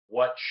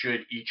what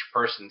should each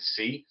person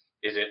see?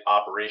 Is it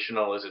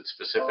operational? Is it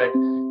specific?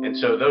 And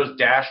so those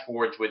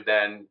dashboards would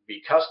then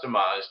be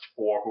customized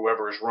for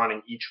whoever is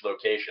running each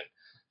location.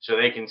 So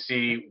they can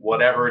see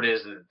whatever it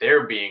is that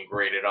they're being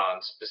graded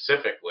on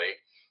specifically,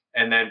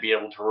 and then be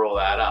able to roll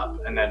that up.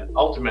 And then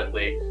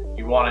ultimately,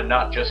 you want to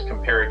not just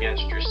compare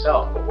against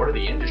yourself, but what are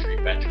the industry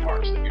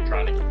benchmarks that you're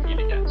trying to compete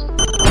against?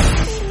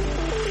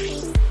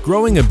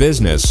 Growing a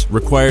business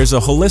requires a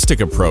holistic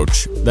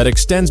approach that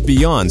extends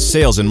beyond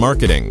sales and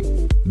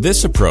marketing.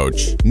 This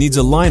approach needs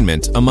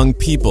alignment among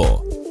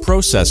people,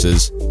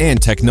 processes,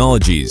 and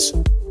technologies.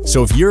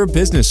 So if you're a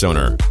business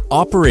owner,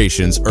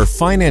 operations, or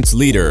finance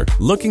leader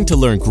looking to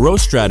learn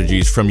growth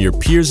strategies from your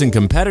peers and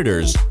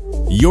competitors,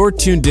 you're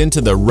tuned into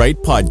the right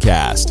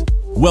podcast.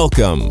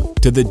 Welcome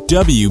to the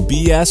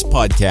WBS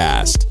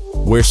Podcast,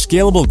 where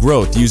scalable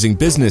growth using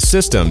business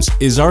systems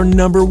is our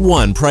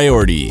 #1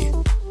 priority.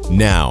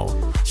 Now,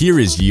 here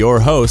is your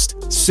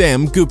host,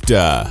 Sam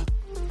Gupta.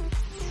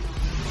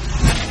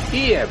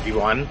 Hey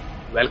everyone,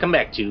 welcome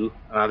back to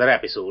another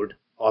episode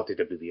of the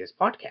WBS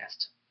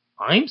Podcast.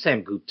 I'm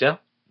Sam Gupta,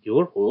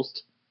 your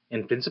host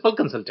and principal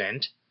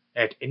consultant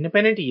at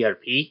independent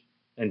ERP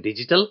and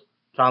digital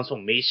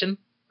transformation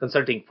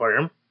consulting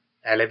firm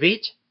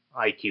Elevate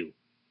IQ.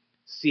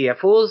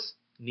 CFOs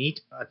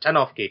need a ton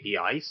of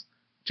KPIs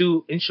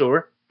to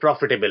ensure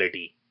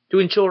profitability, to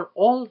ensure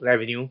all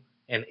revenue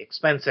and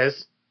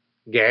expenses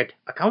get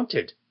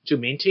accounted, to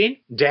maintain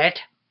debt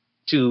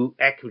to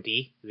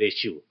equity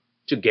ratio,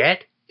 to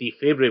get the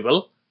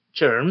favorable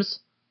terms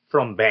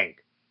from bank,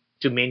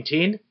 to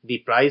maintain the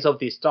price of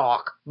the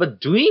stock.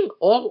 But doing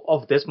all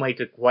of this might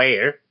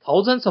require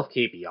thousands of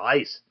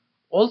KPIs.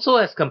 Also,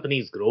 as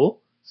companies grow,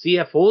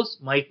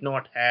 CFOs might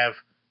not have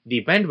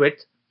the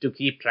bandwidth to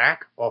keep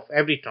track of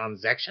every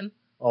transaction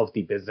of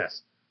the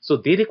business. So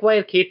they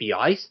require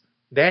KPIs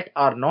that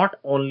are not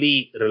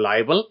only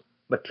reliable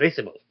but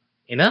traceable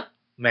in a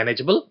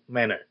manageable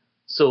manner.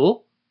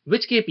 So,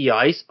 which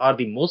KPIs are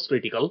the most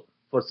critical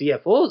for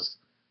CFOs?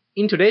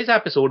 In today's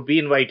episode, we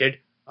invited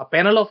a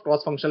panel of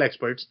cross-functional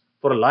experts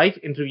for a live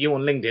interview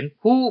on LinkedIn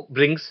who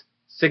brings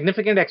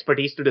significant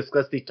expertise to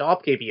discuss the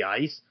top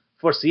KPIs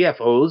for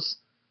CFOs.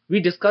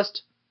 We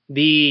discussed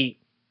the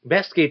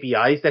best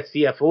KPIs that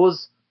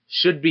CFOs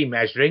should be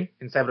measuring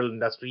in several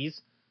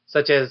industries,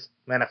 such as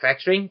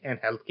manufacturing and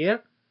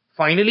healthcare.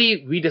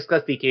 Finally, we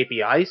discussed the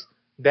KPIs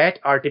that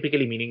are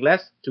typically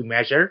meaningless to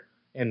measure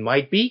and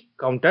might be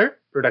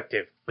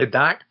counterproductive. With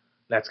that,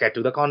 let's get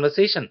to the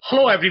conversation.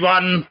 Hello,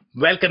 everyone.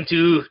 Welcome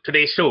to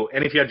today's show.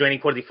 And if you are joining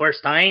for the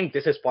first time,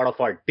 this is part of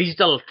our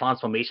digital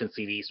transformation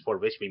series for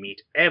which we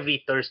meet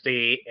every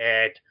Thursday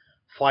at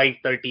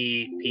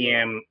 5:30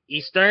 p.m.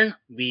 Eastern.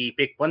 We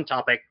pick one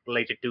topic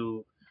related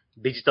to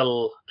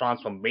digital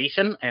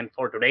transformation. And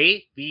for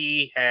today,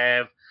 we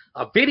have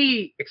a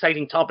very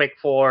exciting topic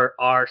for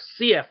our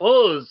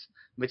CFOs,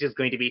 which is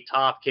going to be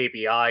top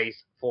KPIs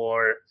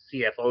for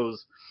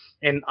CFOs.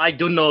 And I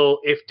don't know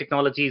if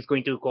technology is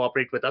going to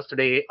cooperate with us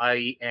today.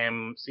 I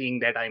am seeing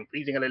that I'm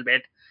freezing a little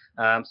bit.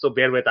 So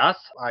bear with us.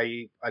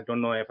 I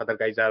don't know if other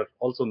guys are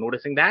also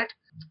noticing that.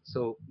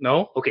 So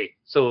no? Okay.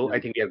 So I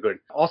think we are good.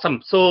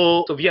 Awesome.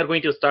 So we are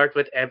going to start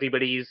with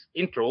everybody's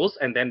intros,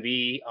 and then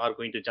we are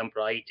going to jump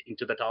right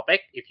into the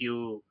topic. If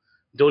you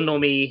don't know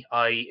me,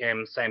 I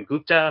am Sam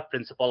Gupta,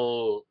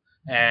 principal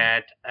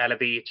at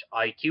Elevate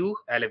IQ.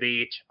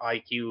 Elevate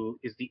IQ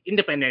is the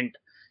independent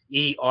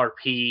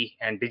ERP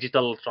and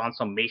digital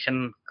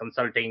transformation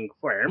consulting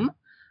firm.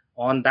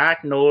 On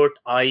that note,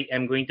 I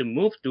am going to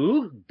move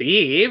to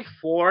Dave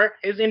for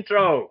his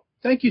intro.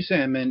 Thank you,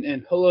 Sam,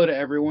 and hello to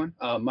everyone.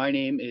 My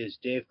name is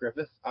Dave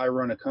Griffith. I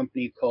run a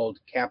company called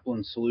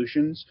Kaplan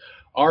Solutions.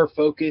 Our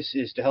focus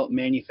is to help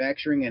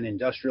manufacturing and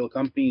industrial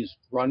companies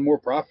run more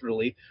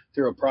profitably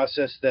through a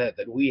process that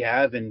we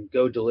have and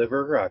go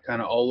deliver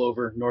kind of all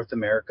over North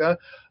America.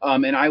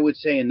 And I would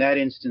say in that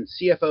instance,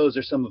 CFOs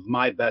are some of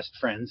my best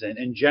friends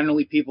and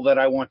generally people that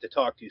I want to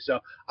talk to. So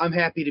I'm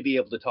happy to be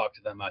able to talk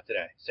to them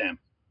today, Sam.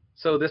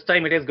 So this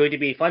time it is going to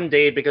be a fun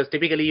day because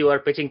typically you are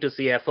pitching to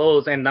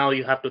CFOs and now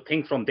you have to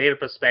think from their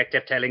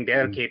perspective, telling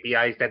their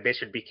KPIs that they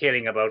should be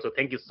caring about. So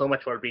thank you so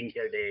much for being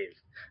here,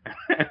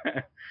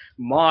 Dave.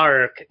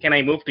 Mark, can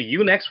I move to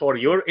you next for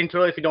your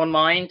intro if you don't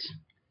mind?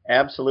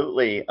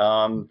 Absolutely.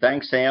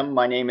 Thanks, Sam.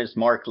 My name is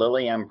Mark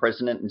Lilly. I'm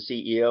president and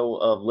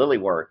CEO of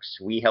LillyWorks.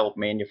 We help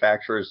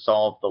manufacturers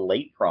solve the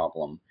late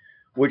problem,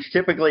 which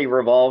typically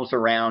revolves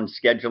around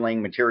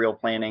scheduling, material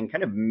planning,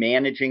 kind of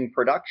managing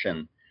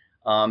production.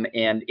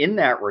 And in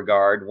that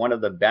regard, one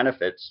of the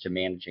benefits to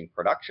managing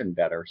production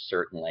better,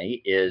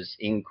 certainly, is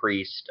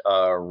increased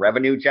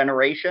revenue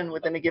generation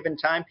within a given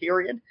time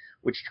period,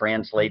 which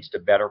translates to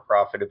better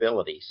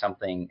profitability,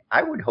 something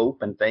I would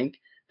hope and think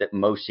that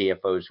most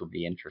CFOs would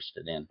be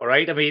interested in. All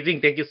right, amazing.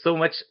 Thank you so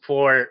much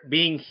for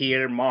being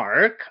here,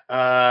 Mark.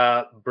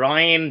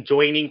 Brian,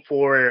 joining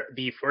for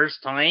the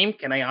first time.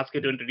 Can I ask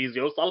you to introduce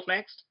yourself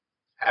next?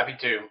 Happy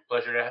to.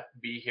 Pleasure to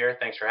be here.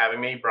 Thanks for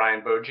having me.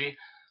 Brian Boji.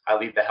 I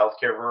lead the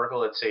healthcare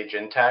vertical at Sage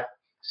Intacct.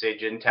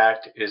 Sage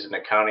Intacct is an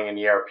accounting and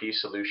ERP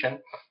solution,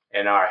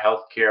 And our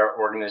healthcare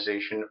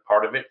organization,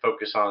 part of it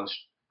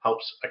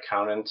helps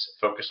accountants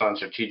focus on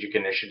strategic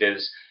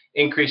initiatives,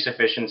 increase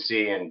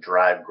efficiency, and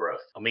drive growth.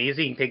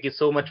 Amazing. Thank you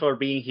so much for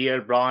being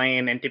here,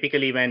 Brian. And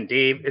typically when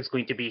Dave is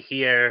going to be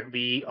here,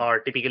 we are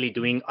typically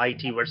doing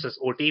IT versus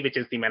OT, which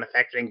is the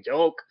manufacturing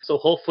joke. So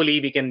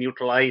hopefully we can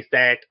neutralize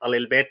that a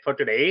little bit for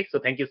today. So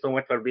thank you so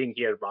much for being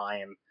here,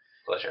 Brian.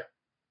 Pleasure.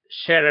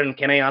 Sharon,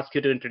 can I ask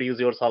you to introduce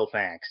yourself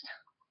next?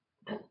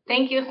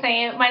 Thank you,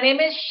 Sam. My name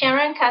is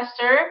Sharon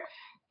Custer,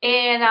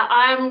 and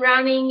I'm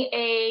running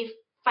a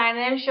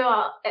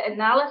financial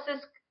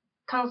analysis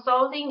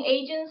consulting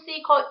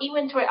agency called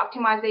Inventory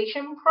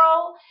Optimization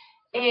Pro.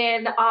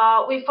 And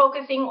we're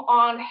focusing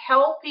on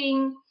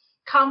helping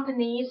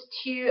companies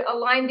to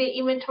align their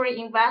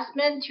inventory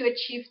investment to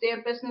achieve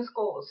their business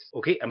goals.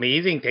 Okay,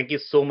 amazing. Thank you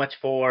so much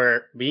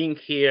for being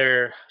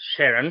here,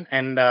 Sharon.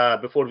 And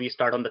before we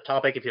start on the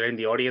topic, if you're in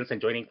the audience and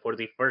joining for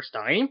the first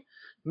time,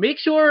 make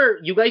sure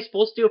you guys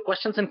post your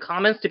questions and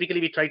comments.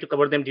 Typically, we try to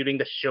cover them during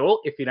the show.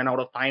 If we run out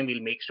of time,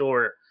 we'll make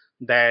sure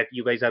that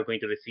you guys are going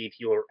to receive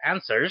your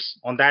answers.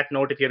 On that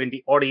note, if you're in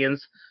the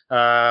audience,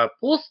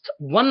 post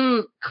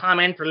one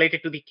comment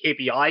related to the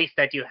KPIs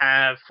that you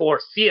have for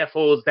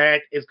CFOs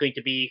that is going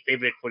to be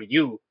favorite for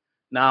you.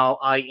 Now,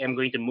 I am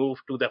going to move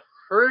to the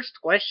first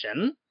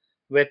question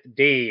with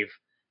Dave.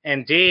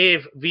 And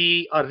Dave,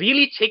 we are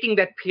really taking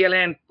that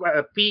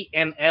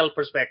P&L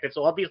perspective.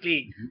 So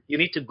obviously, you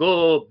need to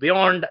go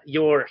beyond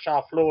your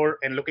shop floor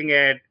and looking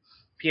at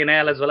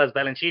P&L as well as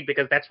balance sheet,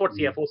 because that's what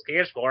CFOs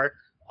cares for.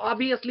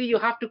 Obviously, you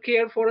have to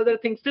care for other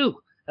things too.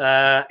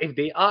 If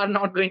they are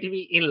not going to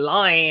be in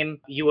line,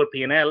 your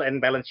P&L and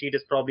balance sheet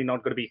is probably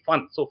not going to be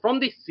fun. So from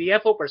the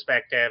CFO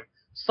perspective,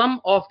 some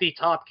of the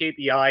top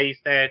KPIs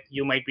that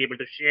you might be able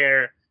to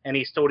share,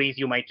 any stories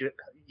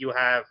you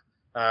have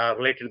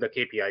related to the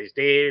KPIs.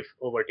 Dave,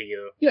 over to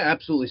you. Yeah,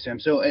 absolutely, Sam.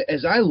 So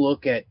as I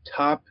look at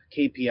top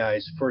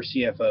KPIs for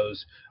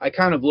CFOs, I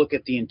kind of look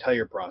at the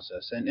entire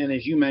process. And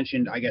as you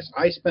mentioned, I guess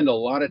I spend a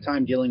lot of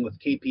time dealing with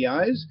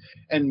KPIs,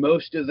 and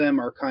most of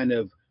them are kind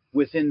of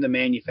within the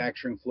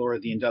manufacturing floor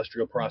of the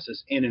industrial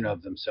process in and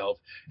of themselves.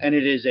 And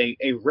it is a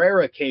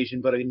rare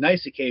occasion, but a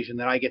nice occasion,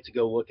 that I get to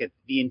go look at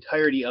the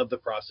entirety of the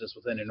process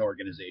within an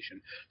organization.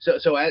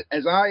 So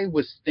as I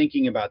was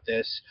thinking about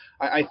this,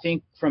 I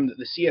think from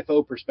the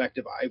CFO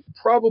perspective, I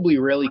probably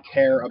really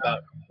care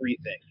about three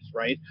things,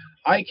 right?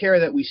 I care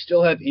that we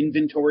still have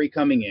inventory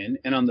coming in,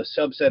 and on the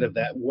subset of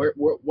that,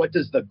 what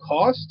does the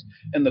cost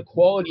and the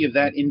quality of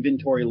that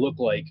inventory look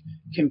like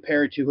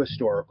compared to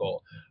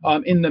historical?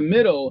 In the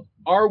middle,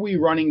 are we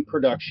running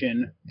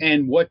production,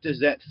 and what does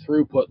that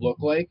throughput look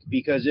like?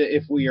 Because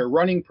if we are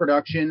running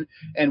production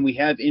and we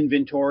have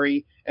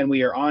inventory and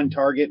we are on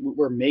target,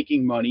 we're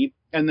making money.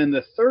 And then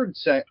the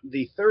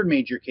third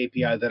major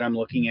KPI that I'm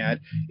looking at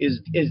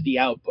is the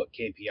output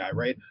KPI,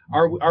 right?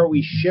 Are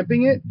we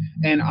shipping it?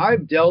 And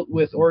I've dealt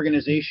with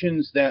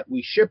organizations that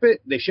we ship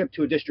it, they ship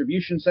to a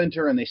distribution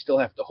center, and they still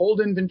have to hold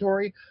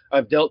inventory.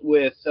 I've dealt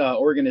with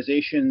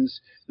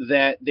organizations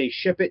that they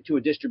ship it to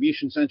a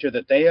distribution center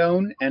that they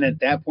own, and at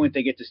that point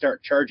they get to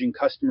start charging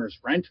customers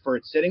rent for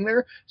it sitting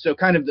there. So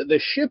kind of the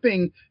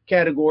shipping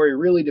category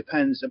really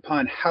depends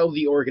upon how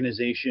the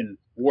organization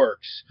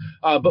works.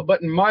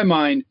 But in my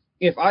mind,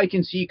 if I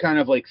can see kind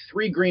of like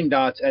three green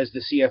dots as the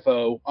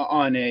CFO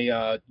on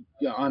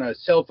a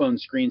cell phone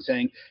screen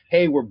saying,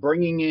 hey, we're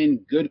bringing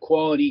in good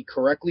quality,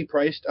 correctly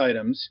priced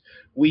items,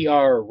 we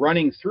are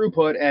running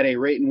throughput at a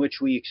rate in which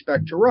we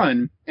expect to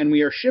run, and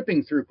we are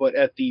shipping throughput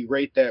at the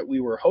rate that we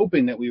were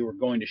hoping that we were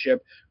going to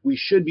ship, we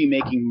should be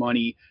making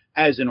money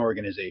as an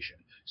organization.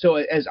 So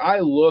as I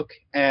look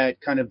at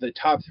kind of the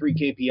top three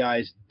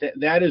KPIs,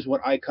 that is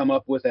what I come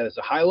up with as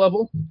a high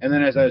level. And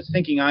then as I was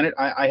thinking on it,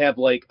 I have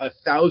like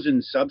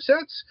 1,000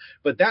 subsets,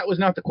 but that was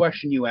not the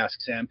question you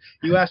asked, Sam.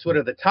 You asked what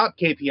are the top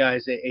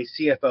KPIs a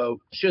CFO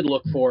should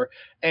look for.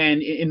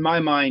 And in my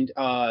mind,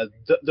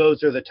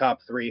 those are the top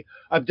three.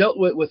 I've dealt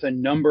with a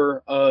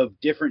number of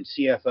different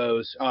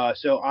CFOs.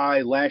 So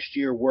I last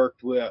year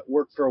worked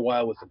for a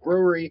while with a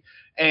brewery,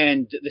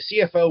 and the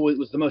CFO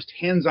was the most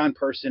hands-on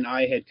person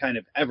I had kind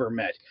of ever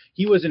met.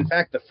 He was, in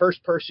fact, the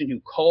first person who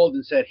called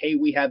and said, hey,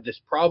 we have this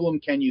problem.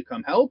 Can you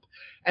come help?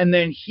 And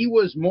then he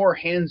was more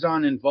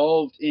hands-on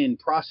involved in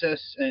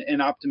process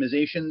and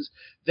optimizations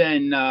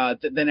than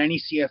any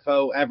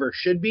CFO ever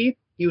should be.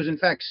 He was, in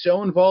fact,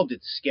 so involved it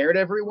scared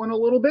everyone a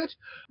little bit,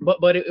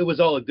 but it was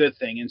all a good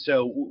thing. And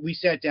so we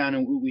sat down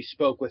and we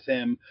spoke with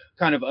him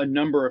kind of a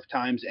number of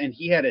times, and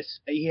he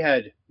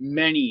had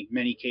many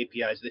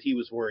KPIs that he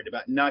was worried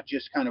about, not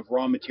just kind of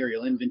raw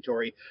material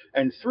inventory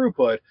and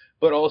throughput,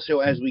 but also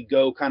as we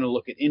go kind of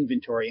look at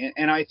inventory.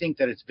 And I think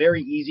that it's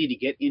very easy to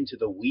get into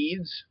the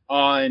weeds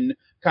on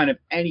kind of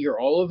any or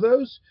all of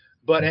those.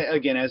 But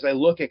again, as I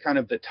look at kind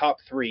of the top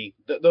three,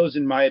 those,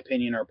 in my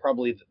opinion, are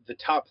probably the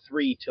top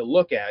three to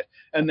look at.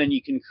 And then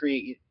you can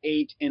create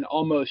an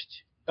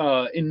almost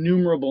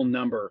innumerable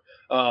number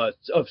of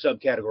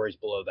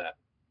subcategories below that.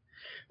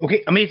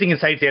 Okay, amazing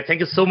insight there. Thank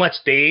you so much,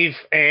 Dave.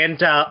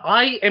 And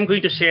I am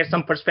going to share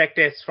some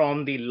perspectives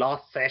from the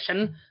last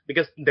session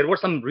because there were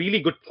some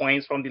really good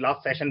points from the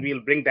last session.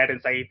 We'll bring that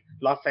insight.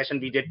 Last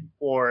session we did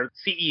for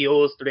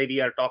CEOs. Today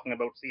we are talking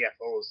about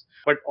CFOs.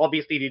 But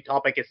obviously the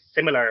topic is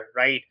similar,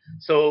 right?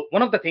 So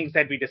one of the things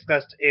that we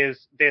discussed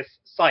is this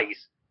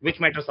size, which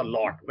matters a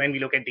lot when we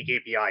look at the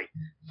KPI.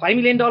 $5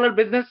 million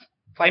business,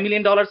 $5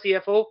 million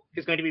CFO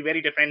is going to be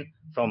very different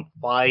from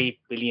 $5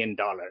 billion.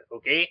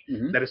 Okay.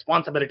 Mm-hmm. The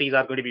responsibilities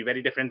are going to be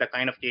very different. The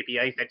kind of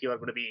KPIs that you are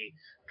going to be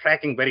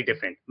tracking, very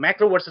different.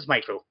 Macro versus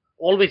micro,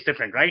 always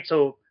different, right?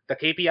 So the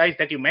KPIs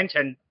that you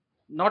mentioned,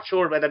 not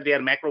sure whether they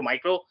are macro,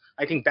 micro.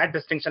 I think that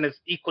distinction is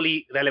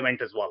equally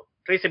relevant as well.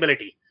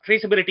 Traceability.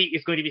 Traceability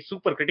is going to be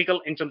super critical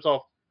in terms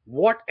of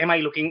what am I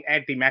looking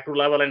at the macro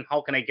level and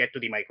how can I get to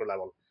the micro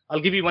level.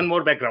 I'll give you one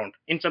more background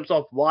in terms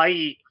of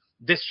why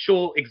this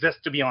show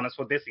exists, to be honest,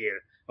 for this year.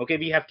 Okay,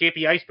 we have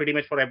KPIs pretty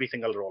much for every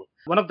single role.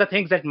 One of the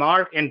things that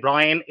Mark and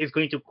Brian is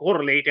going to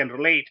correlate and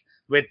relate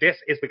with this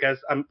is because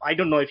I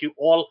don't know if you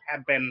all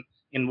have been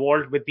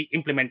involved with the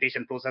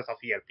implementation process of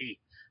ERP.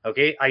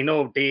 Okay, I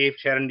know Dave,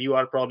 Sharon, you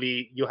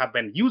have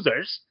been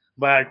users,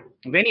 but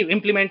when you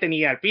implement an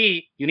ERP,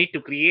 you need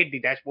to create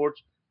the dashboards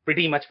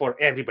pretty much for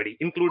everybody,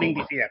 including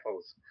the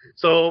CFOs.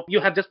 So you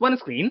have just one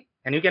screen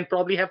and you can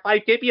probably have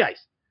 5 KPIs.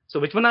 So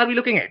which one are we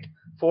looking at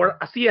for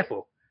a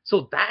CFO?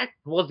 So that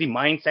was the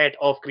mindset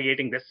of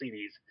creating this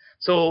series.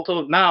 So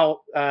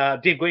now,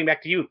 Dave, going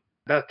back to you,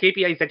 the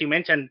KPIs that you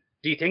mentioned,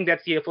 do you think that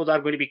CFOs are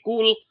going to be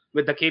cool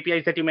with the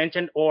KPIs that you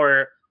mentioned,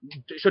 or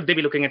should they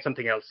be looking at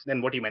something else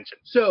than what you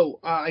mentioned? So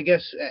I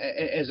guess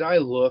as I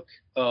look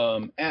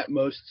at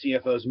most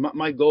CFOs,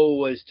 my goal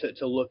was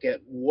to look at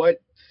what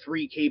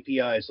 3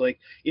 KPIs, like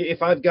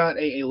if I've got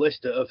a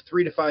list of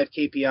 3 to 5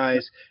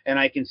 KPIs and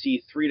I can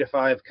see 3 to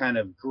 5 kind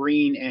of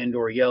green and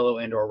or yellow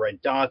and or red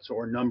dots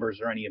or numbers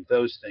or any of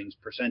those things,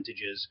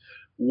 percentages,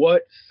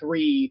 what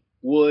 3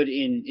 would,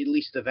 in at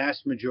least the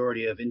vast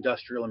majority of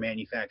industrial and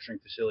manufacturing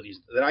facilities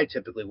that I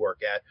typically work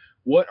at,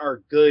 what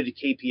are good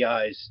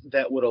KPIs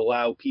that would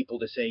allow people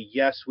to say,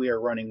 yes, we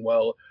are running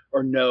well,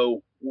 or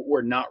no,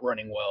 we're not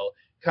running well,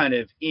 kind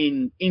of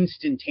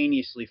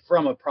instantaneously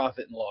from a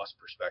profit and loss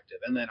perspective.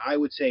 And then I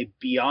would say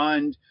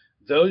beyond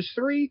those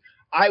 3,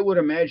 I would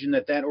imagine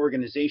that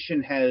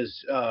organization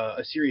has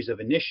a series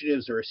of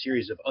initiatives or a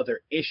series of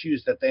other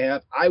issues that they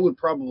have. I would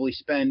probably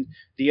spend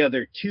the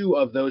other 2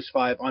 of those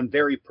 5 on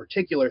very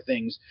particular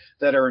things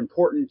that are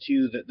important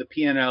to the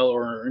P&L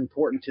or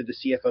important to the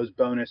CFO's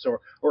bonus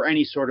or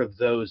any sort of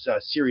those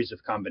series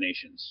of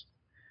combinations.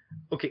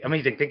 Okay,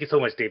 amazing. Thank you so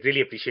much, Dave.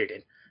 Really appreciate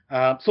it.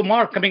 So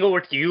Mark, coming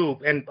over to you,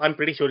 and I'm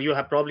pretty sure you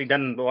have probably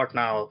done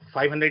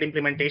 500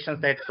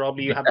 implementations that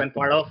probably you have been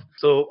part of.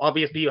 So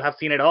obviously you have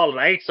seen it all,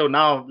 right? So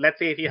now let's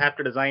say if you have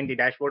to design the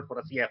dashboard for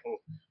a CFO,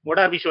 what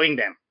are we showing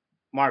them?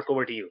 Mark,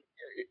 over to you.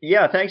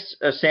 Yeah, thanks,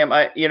 Sam.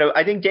 I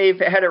think Dave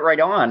had it right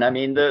on. I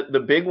mean,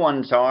 the big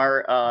ones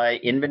are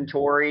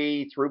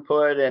inventory,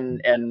 throughput,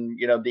 and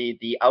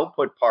the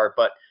output part.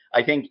 But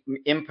I think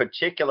in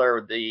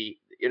particular,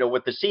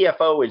 what the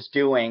CFO is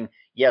doing,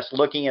 yes,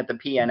 looking at the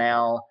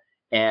P&L.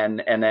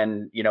 And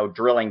then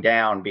drilling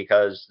down,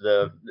 because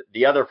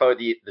the other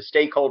the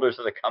stakeholders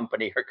of the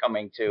company are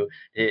coming to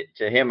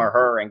him or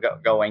her and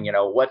going,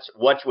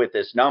 what's with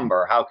this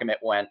number? How come it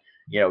went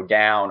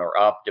down or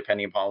up,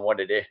 depending upon what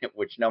it is,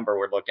 which number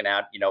we're looking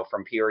at,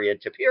 from period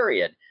to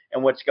period,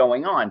 and what's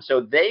going on. So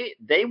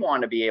they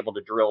want to be able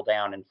to drill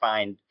down and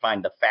find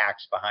the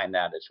facts behind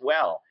that as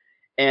well.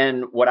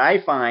 And what I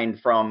find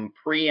from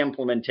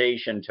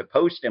pre-implementation to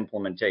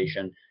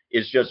post-implementation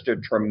is just a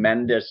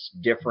tremendous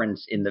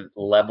difference in the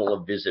level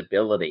of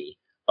visibility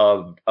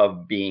of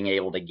being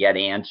able to get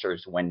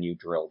answers when you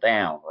drill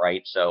down,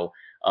 right? So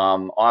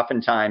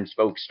oftentimes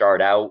folks start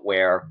out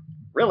where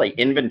really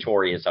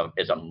inventory is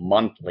a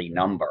monthly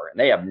number, and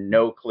they have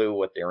no clue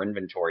what their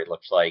inventory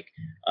looks like,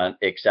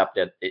 except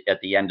at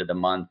the end of the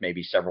month,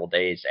 maybe several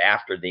days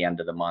after the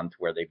end of the month,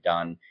 where they've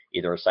done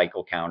either a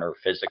cycle count or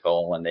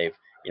physical, and they've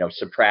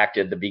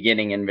subtracted the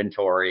beginning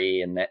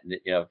inventory and that,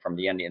 from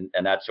the end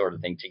and that sort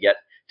of thing to get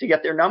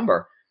their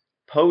number.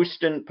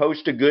 Post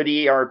a good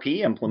ERP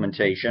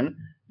implementation,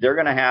 they're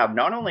going to have,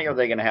 not only are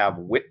they going to have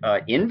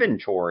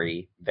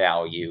inventory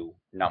value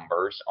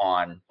numbers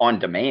on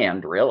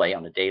demand, really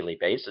on a daily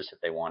basis if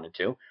they wanted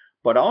to,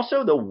 but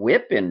also the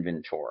WIP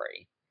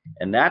inventory,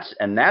 and that's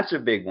a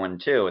big one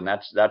too, and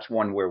that's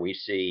one where we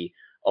see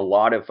a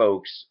lot of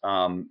folks,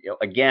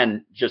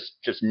 again, just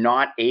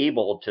not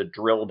able to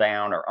drill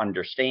down or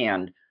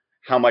understand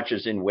how much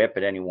is in WIP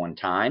at any one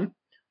time,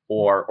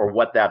 or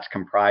what that's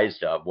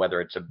comprised of, whether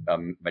it's a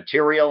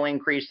material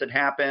increase that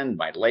happened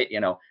by late,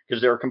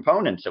 because there are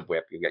components of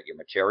WIP. You get your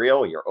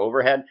material, your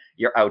overhead,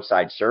 your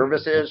outside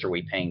services. Are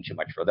we paying too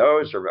much for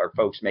those? Or are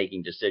folks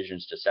making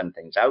decisions to send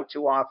things out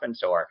too often?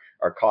 So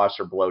our costs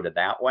are bloated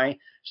that way.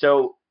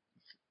 So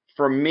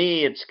for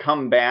me, it's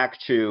come back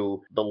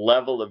to the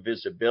level of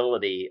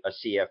visibility a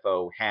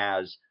CFO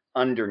has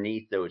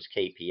underneath those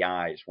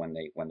KPIs when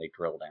they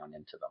drill down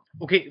into them.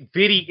 Okay,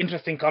 very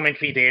interesting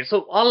commentary there.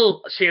 So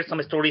I'll share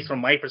some stories from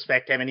my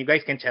perspective, and you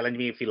guys can challenge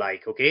me if you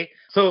like, okay?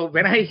 So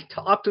when I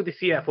talk to the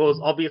CFOs,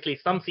 obviously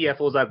some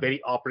CFOs are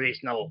very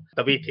operational,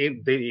 the way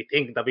they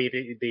think, the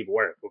way they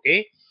work,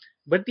 okay?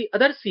 But the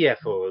other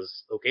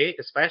CFOs, okay,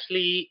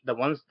 especially the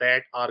ones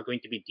that are going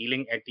to be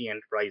dealing at the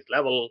enterprise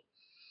level,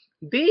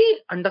 they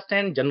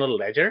understand general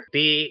ledger.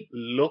 They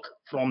look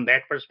from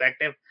that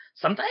perspective.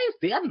 Sometimes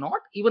they are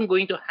not even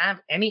going to have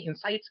any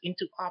insights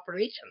into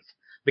operations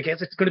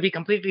because it's going to be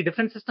completely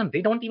different system.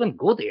 They don't even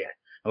go there.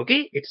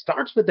 Okay, it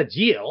starts with the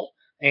GL,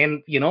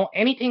 and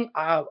anything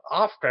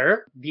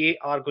after, they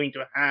are going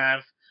to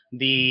have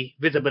the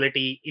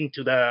visibility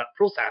into the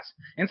process,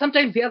 and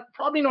sometimes they are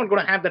probably not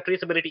going to have the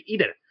traceability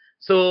either.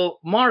 So,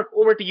 Mark,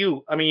 over to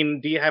you. I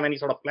mean, do you have any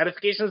sort of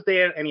clarifications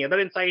there? Any other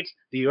insights?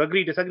 Do you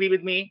agree, disagree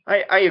with me?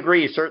 I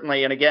agree,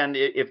 certainly. And again,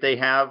 if they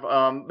have,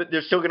 but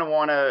they're still going to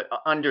want to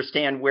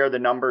understand where the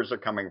numbers are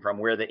coming from,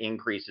 where the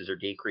increases or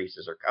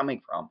decreases are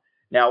coming from.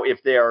 Now,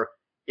 if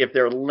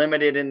they're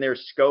limited in their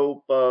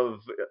scope of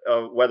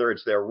whether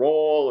it's their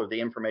role or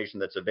the information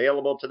that's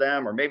available to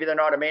them, or maybe they're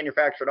not a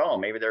manufacturer at all,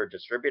 maybe they're a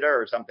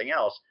distributor or something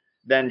else,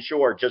 then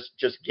sure,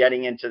 just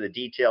getting into the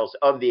details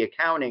of the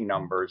accounting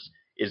numbers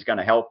is going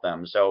to help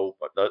them. So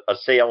a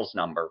sales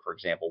number, for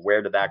example,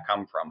 where did that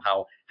come from?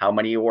 How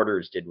many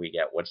orders did we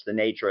get? What's the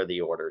nature of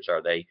the orders?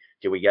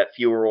 Did we get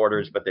fewer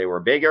orders, but they were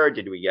bigger?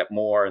 Did we get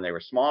more and they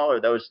were smaller?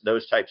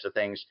 Those types of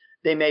things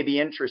they may be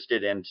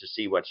interested in to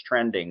see what's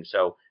trending.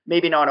 So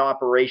maybe not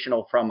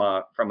operational from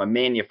a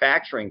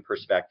manufacturing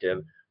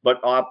perspective,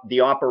 but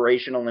the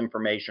operational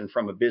information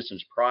from a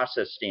business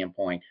process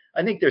standpoint.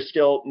 I think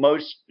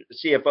most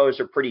CFOs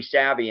are pretty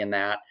savvy in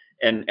that.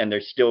 And they're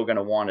still going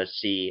to want to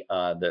see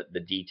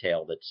the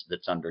detail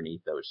that's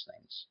underneath those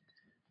things.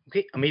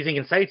 Okay, amazing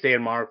insights there,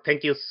 Mark.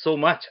 Thank you so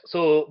much.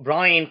 So,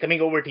 Brian, coming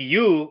over to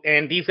you,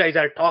 and these guys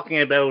are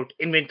talking about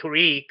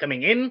inventory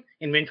coming in,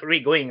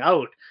 inventory going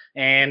out.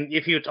 And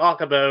if you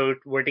talk about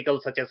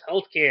verticals such as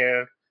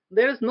healthcare,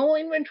 there is no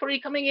inventory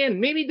coming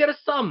in. Maybe there is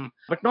some,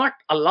 but not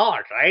a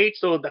lot, right?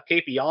 So the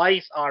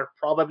KPIs are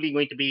probably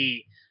going to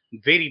be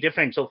very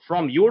different. So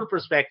from your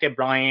perspective,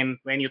 Brian,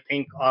 when you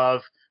think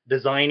of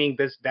designing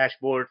this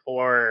dashboard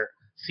for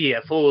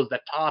CFOs, the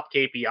top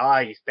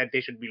KPIs that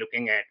they should be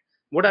looking at,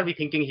 what are we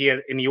thinking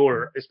here in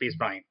your space,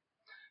 Brian?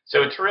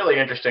 So it's really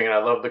interesting, and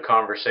I love the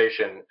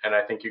conversation, and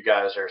I think you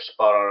guys are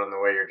spot on in the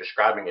way you're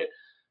describing it.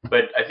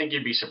 But I think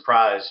you'd be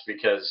surprised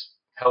because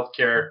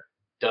healthcare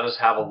does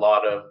have a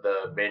lot of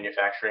the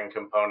manufacturing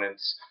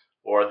components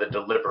or the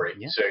delivery.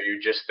 Yeah. So you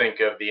just think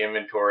of the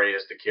inventory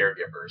as the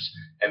caregivers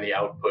and the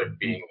output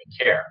being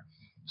the care.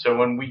 So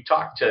when we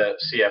talk to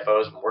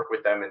CFOs and work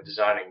with them in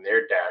designing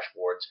their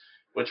dashboards,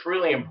 what's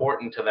really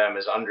important to them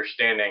is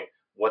understanding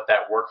what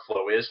that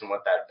workflow is and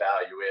what that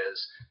value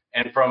is,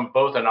 and from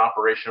both an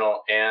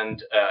operational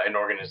and an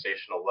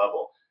organizational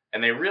level.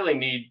 And they really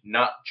need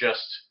not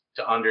just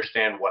to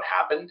understand what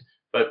happened,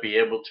 but be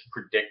able to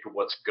predict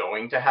what's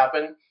going to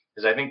happen,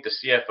 because I think the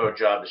CFO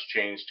job has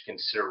changed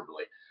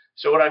considerably.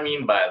 So what I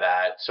mean by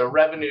that, so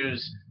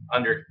revenues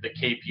under the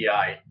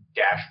KPI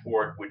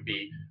dashboard would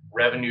be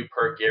revenue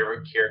per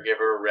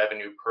caregiver,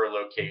 revenue per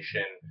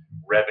location,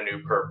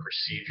 revenue per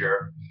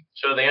procedure.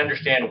 So they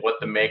understand what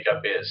the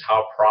makeup is,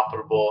 how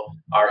profitable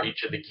are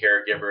each of the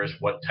caregivers,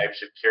 what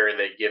types of care are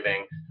they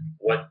giving,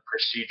 what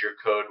procedure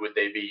code would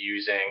they be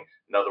using,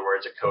 in other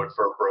words, a code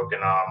for a broken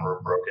arm or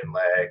a broken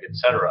leg,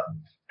 etc.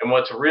 And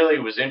what's really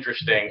was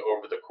interesting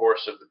over the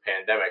course of the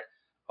pandemic,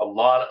 a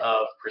lot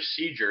of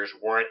procedures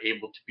weren't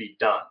able to be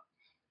done.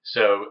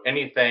 So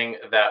anything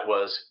that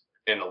was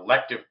an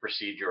elective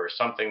procedure or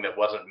something that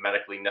wasn't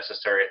medically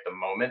necessary at the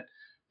moment,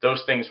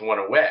 those things went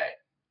away.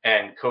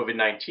 And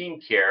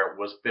COVID-19 care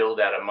was billed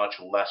at a much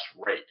less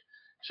rate.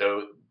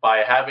 So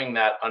by having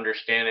that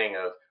understanding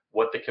of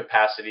what the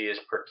capacity is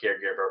per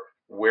caregiver,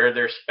 where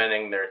they're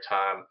spending their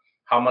time,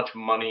 how much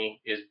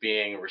money is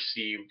being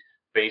received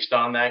based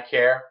on that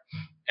care,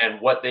 and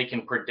what they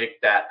can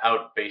predict that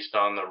out based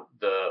on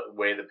the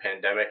way the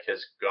pandemic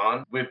has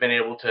gone, we've been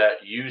able to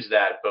use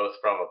that both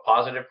from a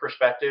positive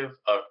perspective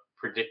of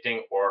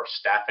predicting or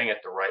staffing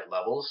at the right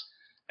levels,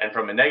 and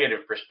from a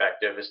negative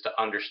perspective is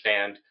to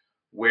understand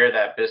where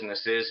that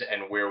business is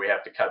and where we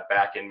have to cut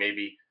back and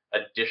maybe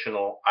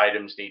additional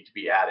items need to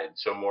be added.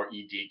 So more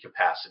ED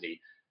capacity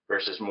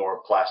versus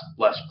more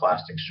less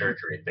plastic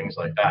surgery, things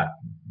like that.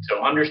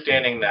 So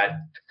understanding that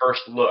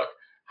first look,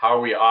 how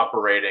are we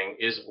operating,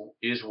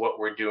 is what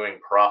we're doing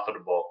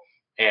profitable,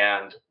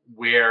 and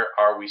where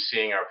are we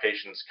seeing our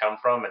patients come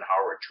from and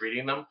how we're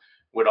treating them,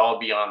 would all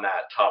be on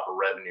that top of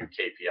revenue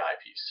KPI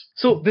piece.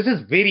 So this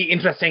is very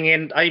interesting,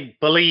 and I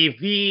believe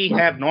we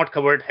have not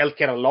covered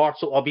healthcare a lot.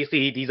 So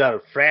obviously these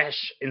are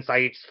fresh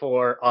insights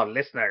for our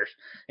listeners.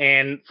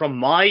 And from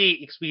my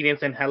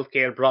experience in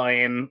healthcare,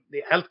 Brian,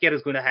 the healthcare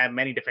is going to have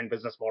many different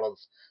business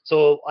models.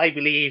 So I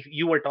believe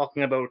you were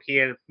talking about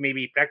here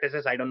maybe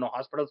practices, I don't know,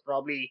 hospitals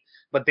probably,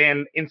 but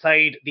then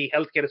inside the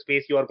healthcare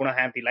space, you are going to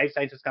have the life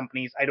sciences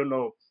companies. I don't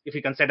know if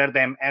you consider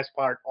them as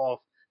part of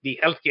the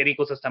healthcare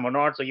ecosystem or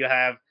not. So you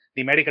have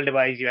the medical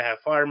device, you have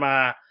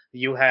pharma,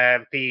 you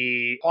have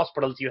the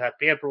hospitals, you have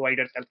payer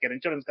providers, healthcare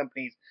insurance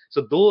companies.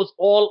 So those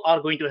all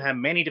are going to have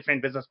many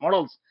different business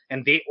models,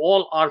 and they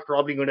all are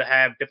probably going to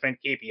have different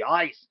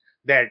KPIs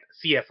that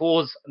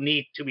CFOs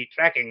need to be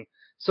tracking.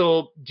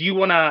 So do you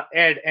want to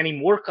add any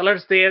more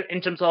colors there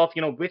in terms of,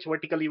 which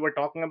vertical you were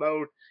talking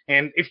about,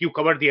 and if you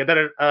cover the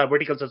other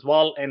verticals as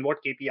well, and what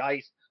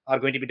KPIs are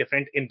going to be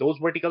different in those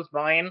verticals,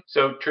 Brian?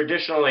 So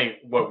traditionally,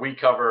 what we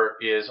cover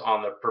is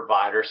on the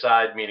provider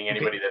side, meaning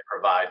anybody that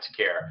provides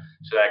care.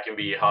 So that can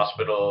be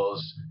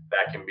hospitals,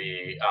 that can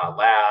be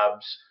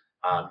labs,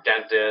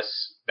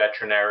 dentists,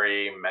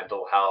 veterinary,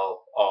 mental health,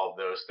 all of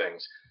those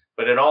things.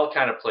 But it all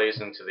kind of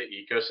plays into the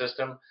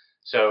ecosystem.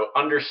 So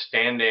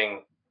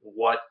understanding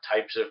what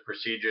types of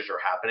procedures are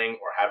happening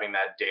or having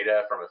that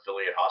data from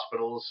affiliate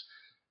hospitals.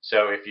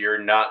 So if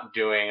you're not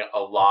doing a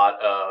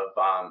lot of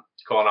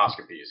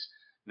colonoscopies,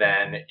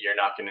 then you're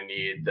not going to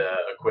need the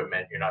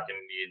equipment. You're not going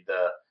to need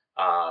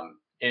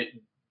the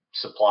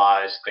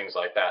supplies, things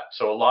like that.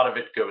 So a lot of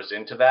it goes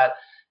into that.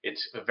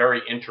 It's a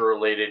very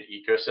interrelated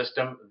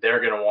ecosystem. They're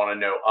going to want to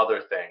know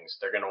other things.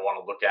 They're going to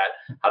want to look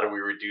at how do we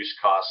reduce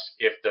costs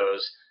if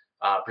those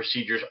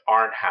procedures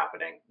aren't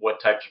happening.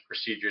 What types of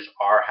procedures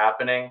are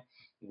happening?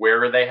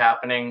 Where are they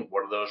happening?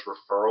 What do those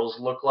referrals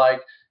look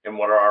like? And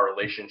what are our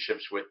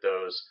relationships with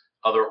those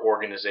other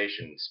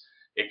organizations?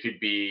 It could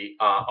be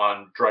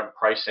on drug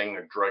pricing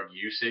or drug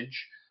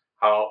usage.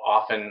 How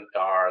often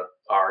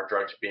are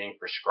drugs being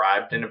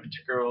prescribed in a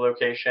particular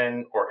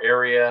location or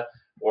area,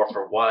 or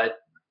for what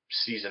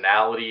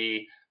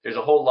seasonality? There's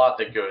a whole lot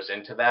that goes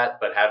into that,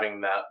 but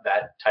having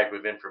that type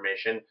of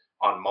information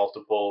on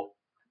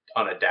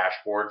a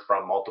dashboard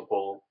from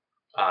multiple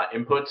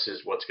inputs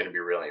is what's going to be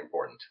really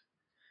important.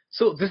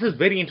 So this is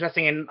very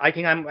interesting, and I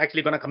think I'm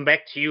actually going to come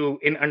back to you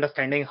in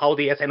understanding how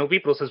the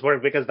SNOP process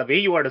works, because the way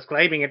you are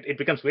describing it, it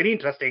becomes very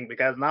interesting,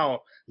 because now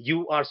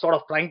you are sort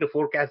of trying to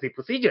forecast the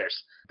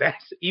procedures.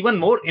 That's even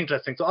more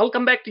interesting. So I'll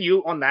come back to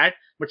you on that.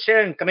 But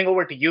Sharon, coming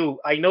over to you,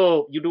 I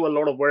know you do a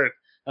lot of work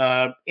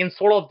in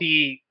sort of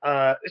the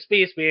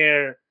space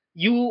where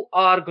you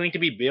are going to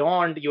be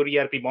beyond your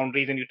ERP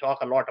boundaries, and you talk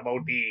a lot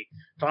about the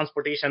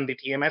transportation, the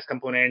TMS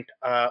component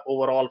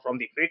overall from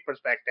the freight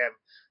perspective,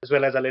 as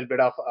well as a little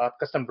bit of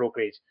custom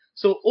brokerage.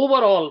 So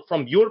overall,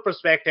 from your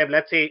perspective,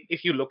 let's say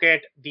if you look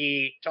at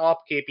the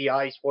top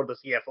KPIs for the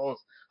CFOs,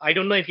 I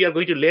don't know if you are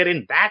going to layer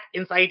in that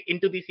insight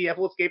into the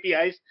CFOs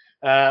KPIs,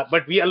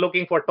 but we are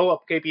looking for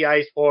top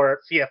KPIs for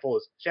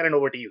CFOs. Sharon,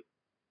 over to you.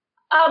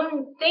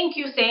 Thank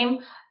you, Sam.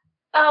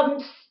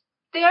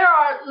 There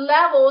are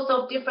levels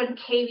of different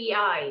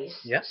KPIs.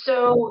 Yeah.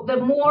 So the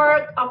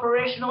more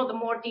operational, the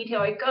more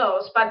detail it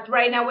goes. But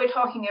right now we're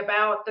talking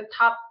about the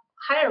top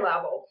higher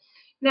level.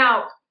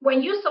 Now,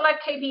 when you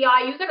select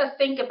KPI, you got to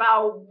think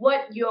about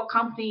what your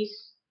company's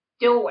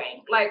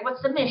doing. Like,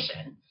 what's the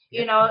mission?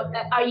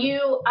 Are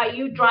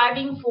you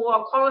driving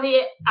for quality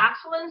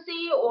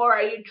excellency, or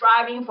are you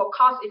driving for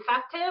cost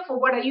effective, or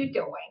what are you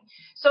doing?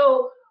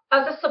 So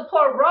as a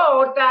support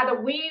role,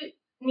 that we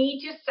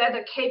need to set a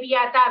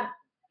KPI that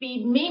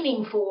be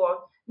meaningful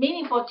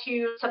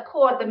to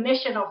support the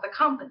mission of the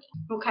company,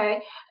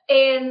 okay?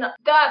 And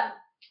that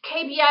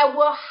KPI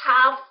will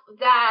have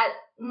that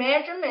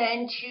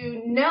measurement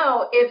to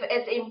know if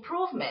it's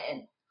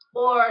improvement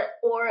or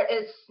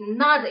it's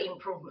not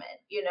improvement,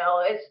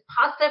 it's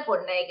positive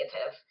or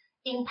negative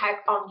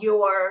impact on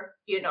your,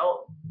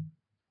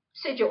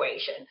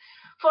 situation.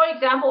 For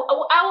example,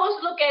 I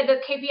always look at the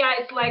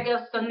KPIs like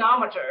a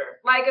thermometer.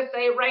 Like I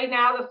say, right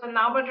now the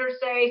thermometer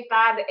says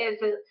that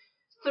it's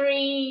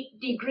 3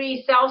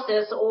 degrees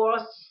Celsius or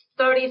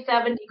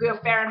 37 degrees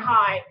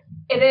Fahrenheit.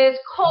 It is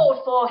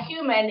cold for a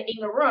human in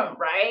the room,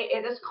 right?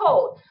 It is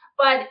cold.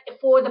 But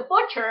for the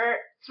butcher,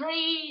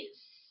 3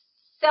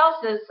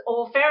 Celsius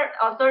or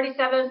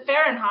 37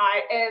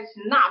 Fahrenheit is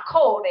not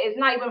cold. It's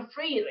not even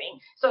freezing.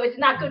 So it's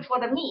not good for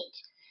the meat.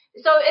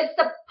 So it's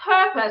the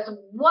purpose,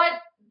 what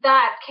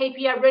that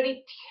KPI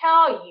really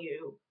tell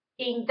you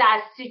in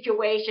that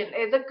situation.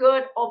 Is it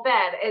good or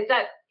bad? Is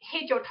that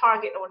hit your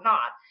target or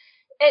not?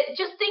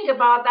 Just think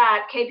about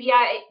that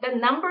KPI. The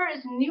number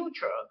is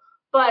neutral,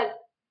 but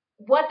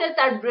what does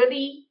that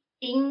really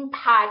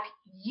impact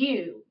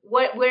you?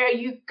 Where are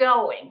you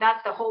going?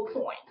 That's the whole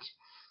point.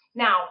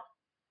 Now,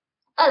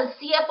 as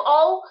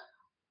CFO,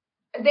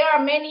 there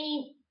are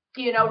many,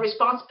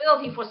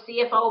 responsibility for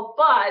CFO,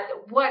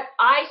 but what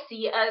I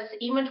see as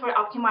inventory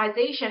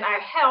optimization, I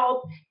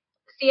help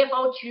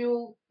CFO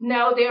to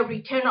know their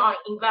return on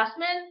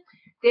investment,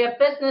 their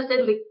business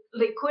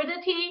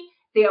liquidity,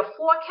 their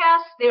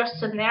forecast, their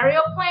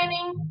scenario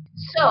planning.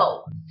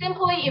 So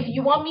simply, if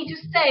you want me to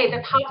say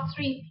the top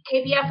 3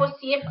 KPI for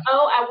CFO,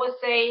 I would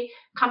say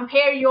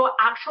compare your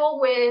actual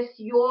with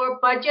your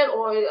budget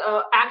or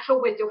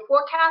actual with your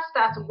forecast.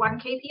 That's one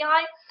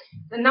KPI.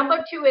 The number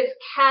 2 is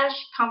cash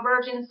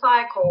conversion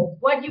cycle.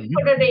 What you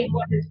put it in,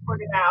 what is put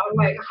it out.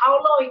 Like how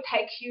long it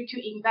takes you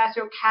to invest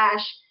your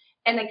cash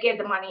and get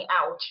the money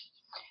out.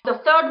 The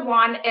third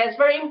one is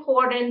very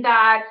important,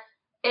 that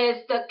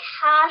is the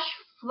cash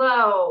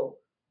flow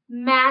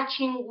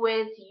matching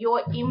with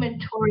your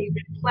inventory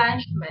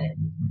replenishment.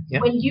 Yeah.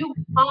 When you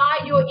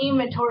buy your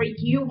inventory,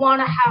 you want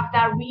to have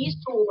that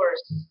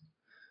resource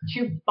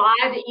to buy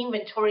the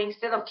inventory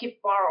instead of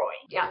keep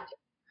borrowing. Yeah,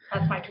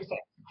 that's my 2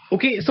 cents.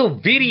 Okay, so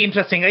very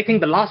interesting. I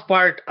think the last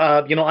part,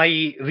 I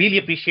really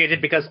appreciate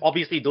it because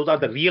obviously those are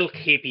the real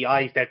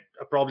KPIs that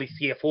probably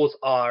CFOs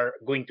are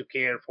going to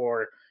care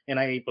for. And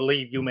I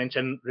believe you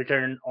mentioned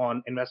return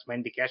on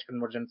investment, the cash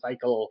conversion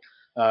cycle,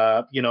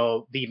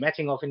 the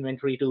matching of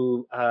inventory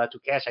to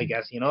cash, I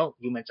guess, you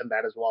mentioned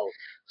that as well.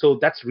 So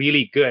that's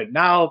really good.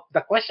 Now,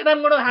 the question I'm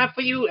going to have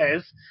for you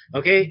is,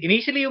 okay,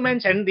 initially you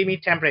mentioned the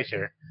meat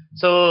temperature.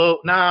 So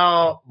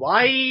now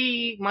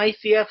why my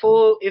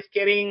CFO is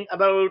caring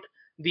about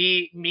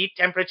the meat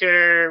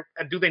temperature,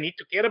 do they need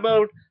to care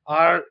about?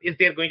 Or is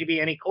there going to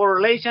be any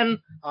correlation?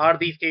 Are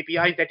these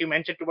KPIs that you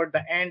mentioned toward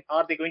the end,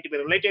 are they going to be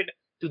related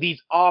to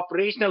these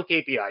operational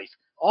KPIs?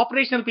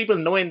 Operational people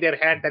know in their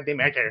head that they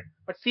matter.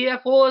 But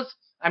CFOs,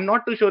 I'm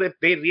not too sure if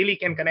they really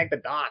can connect the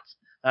dots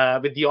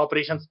with the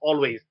operations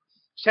always.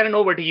 Sharon,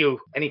 over to you.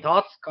 Any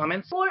thoughts,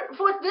 comments? For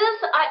this,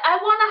 I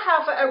want to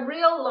have a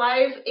real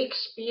life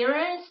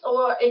experience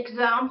or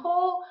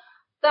example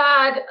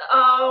that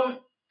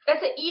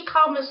it's an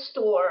e-commerce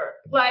store.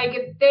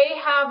 Like they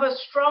have a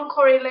strong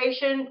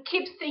correlation.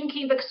 Keep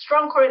thinking the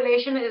strong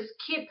correlation is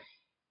keep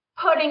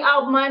putting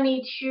out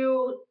money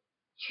to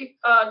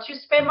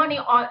spend money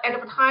on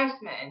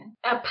advertisement,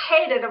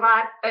 paid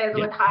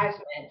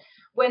advertisement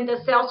when the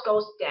sales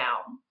goes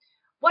down.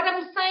 What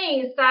I'm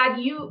saying is that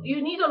you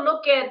need to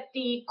look at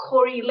the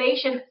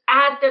correlation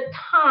at the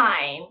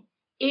time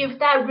if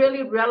that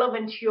really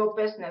relevant to your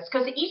business,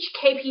 because each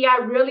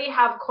KPI really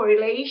have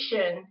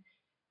correlation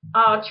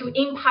to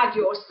impact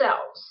your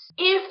sales.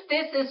 If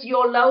this is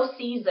your low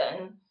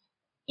season,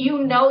 you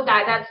know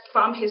that that's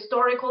from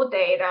historical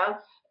data.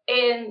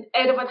 And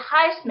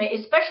advertisement,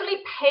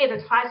 especially paid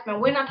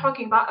advertisement, we're not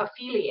talking about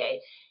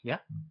affiliate. Yeah.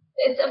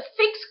 It's a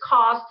fixed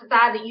cost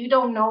that you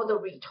don't know the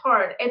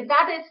return. And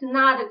that is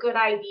not a good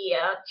idea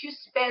to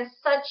spend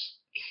such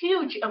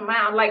huge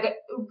amount, like a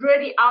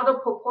really out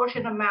of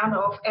proportion amount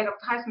of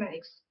advertisement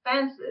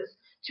expenses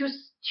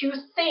to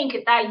think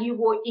that you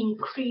will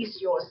increase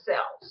your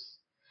sales.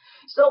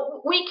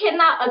 So we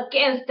cannot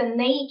against the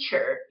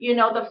nature,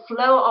 the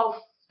flow of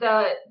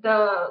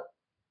the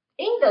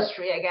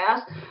industry, I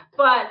guess,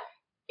 but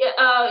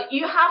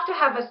you have to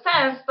have a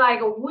sense like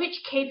which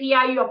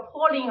KPI you're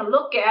pulling a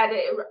look at,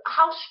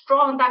 how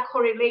strong that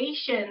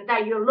correlation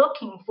that you're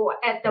looking for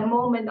at the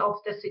moment of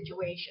the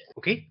situation.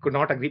 Okay, could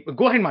not agree.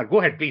 Go ahead, Mark. Go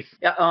ahead, please.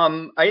 Yeah,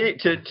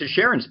 to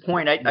Sharon's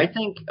point, I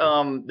think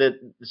that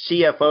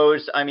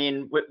CFOs, I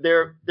mean,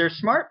 they're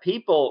smart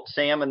people,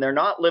 Sam, and they're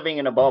not living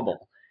in a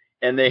bubble.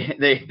 And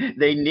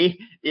they need,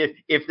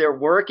 if they're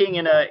working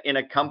in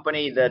a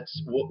company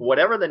that's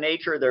whatever the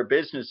nature of their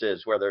business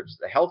is, whether it's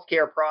the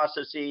healthcare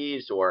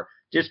processes or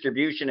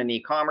distribution and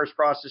e-commerce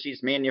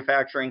processes,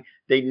 manufacturing,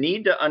 they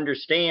need to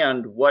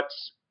understand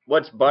what's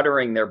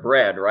buttering their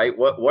bread, right?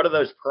 What are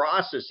those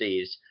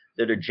processes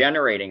that are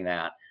generating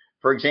that?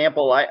 For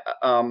example,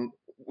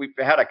 we've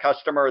had a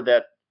customer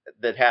that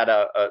had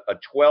a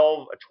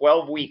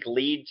 12-week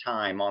lead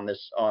time on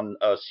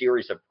a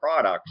series of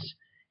products.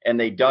 And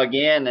they dug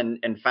in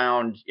and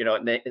found,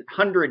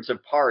 hundreds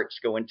of parts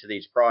go into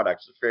these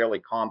products, a fairly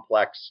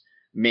complex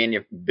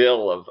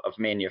bill of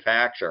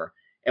manufacture.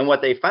 And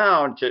what they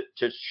found,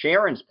 to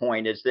Sharon's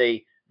point, is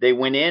they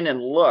went in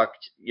and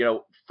looked,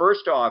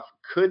 first off,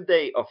 could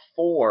they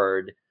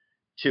afford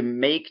to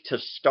make to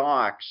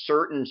stock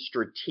certain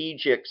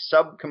strategic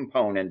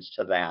subcomponents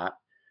to that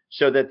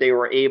so that they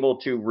were able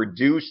to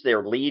reduce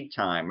their lead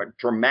time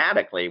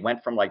dramatically,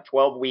 went from like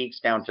 12 weeks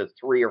down to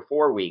 3 or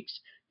 4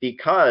 weeks,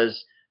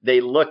 because they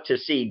look to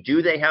see,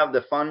 do they have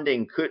the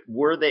funding?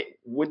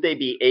 Would they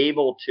be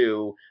able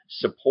to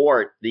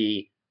support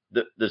the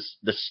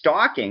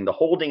stocking, the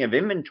holding of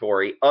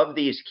inventory of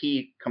these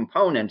key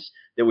components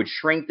that would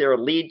shrink their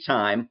lead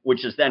time,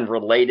 which is then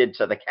related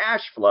to the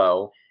cash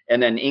flow,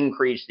 and then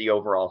increase the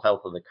overall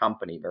health of the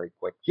company very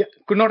quickly. Yeah,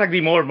 could not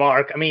agree more,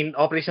 Mark. I mean,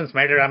 operations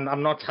matter.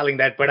 I'm not telling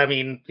that, but I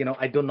mean,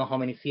 I don't know how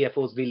many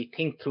CFOs really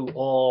think through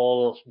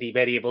all the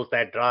variables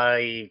that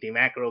drive the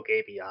macro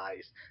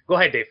KPIs. Go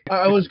ahead, Dave.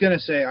 I was going to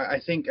say, I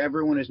think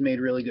everyone has made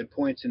really good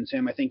points. And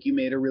Sam, I think you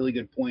made a really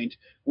good point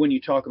when you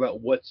talk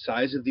about what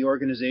size of the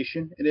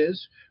organization it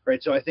is,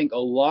 right? So I think a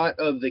lot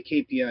of the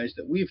KPIs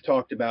that we've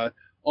talked about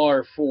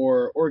are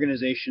for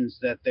organizations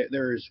that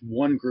there is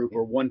one group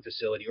or one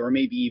facility, or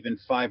maybe even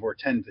 5 or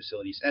 10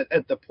 facilities.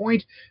 At the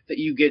point that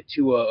you get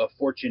to a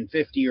Fortune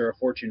 50 or a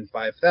Fortune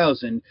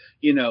 5,000,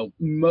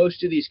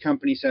 most of these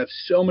companies have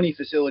so many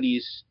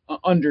facilities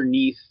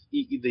underneath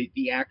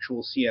the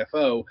actual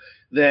CFO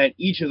that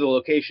each of the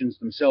locations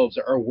themselves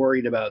are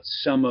worried about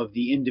some of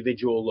the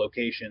individual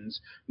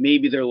locations.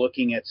 Maybe they're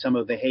looking at some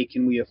of the, hey,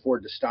 can we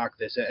afford to stock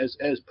this,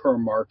 as per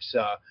Mark's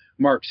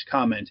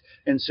comment.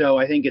 And so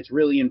I think it's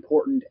really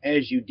important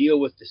as you deal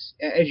with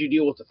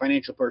the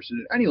financial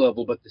person at any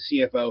level, but the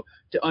CFO,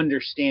 to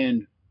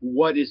understand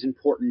what is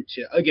important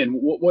to, again,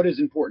 what is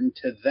important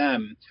to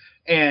them,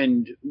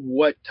 and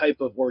what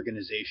type of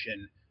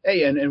organization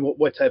and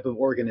what type of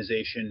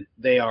organization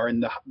they are.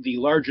 And the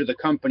larger the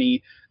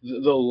company,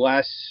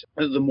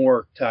 the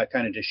more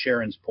kind of to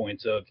Sharon's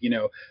points of,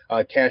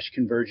 cash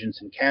convergence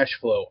and cash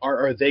flow,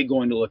 are they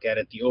going to look at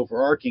it, the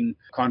overarching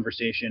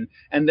conversation.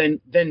 And then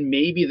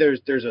maybe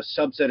there's a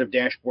subset of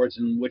dashboards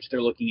in which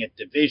they're looking at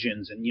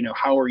divisions and,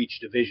 how are each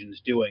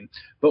divisions doing.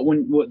 But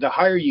the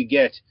higher you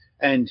get,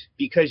 and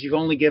because you've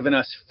only given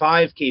us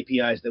 5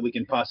 KPIs that we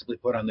can possibly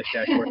put on the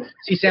dashboard.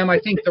 See, Sam, I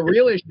think the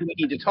real issue we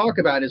need to talk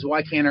about is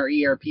why can't our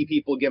ERP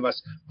people give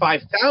us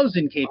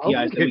 5,000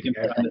 KPIs that we can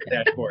put on the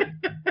dashboard?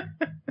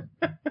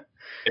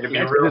 It'd be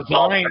a real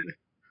small print.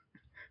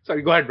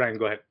 Sorry, go ahead, Brian.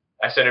 Go ahead.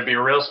 I said it'd be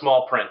a real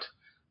small print.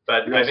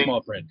 But I think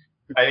small print.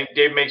 I think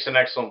Dave makes an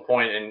excellent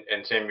point,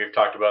 and Sam, you've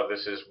talked about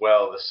this as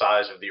well, the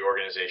size of the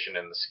organization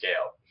and the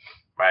scale,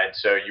 right?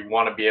 So you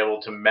want to be able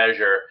to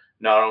measure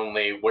not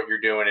only what you're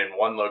doing in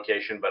one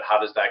location, but how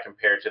does that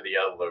compare to the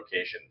other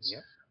locations? Yeah.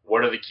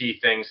 What are the key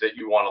things that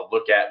you want to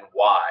look at and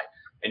why?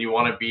 And you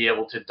want to be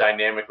able to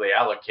dynamically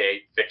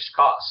allocate fixed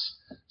costs.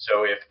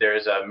 So if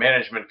there's a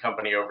management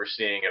company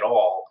overseeing it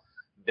all,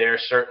 they're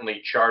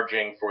certainly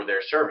charging for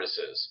their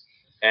services.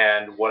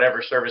 And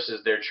whatever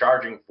services they're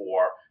charging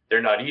for,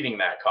 they're not eating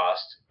that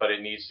cost, but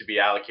it needs to be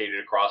allocated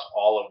across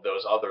all of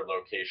those other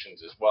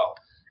locations as well.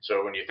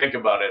 So when you think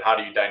about it, how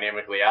do you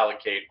dynamically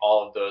allocate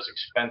all of those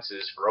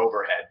expenses for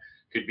overhead?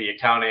 Could be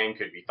accounting,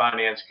 could be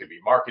finance, could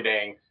be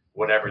marketing,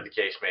 whatever the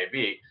case may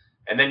be.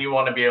 And then you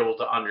want to be able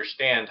to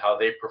understand how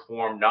they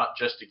perform not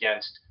just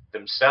against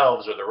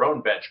themselves or their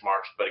own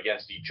benchmarks, but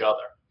against each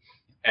other.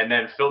 And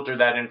then filter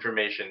that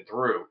information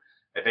through.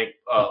 I think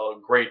a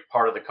great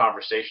part of the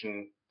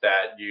conversation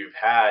that you've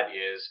had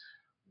is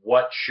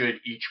what should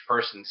each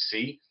person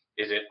see?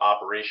 Is it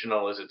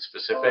operational? Is it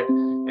specific?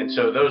 And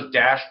so those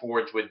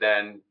dashboards would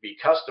then be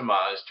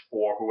customized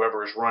for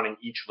whoever is running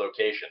each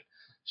location.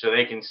 So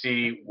they can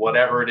see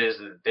whatever it is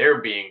that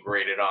they're being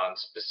graded on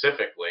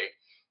specifically,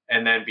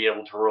 and then be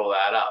able to roll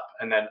that up.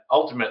 And then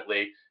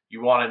ultimately,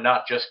 you want to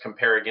not just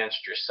compare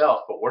against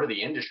yourself, but what are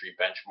the industry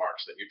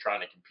benchmarks that you're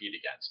trying to compete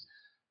against?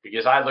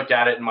 Because I look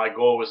at it and my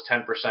goal was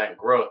 10%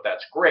 growth.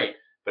 That's great.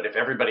 But if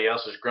everybody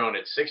else has grown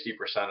at 60%,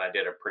 I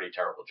did a pretty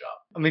terrible job.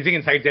 Amazing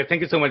insight there.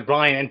 Thank you so much,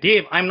 Brian. And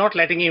Dave, I'm not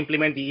letting you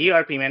implement the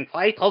ERP, man.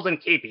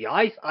 5,000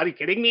 KPIs? Are you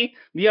kidding me?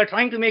 We are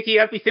trying to make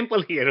ERP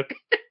simple here, okay?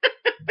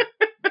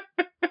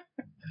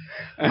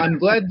 I'm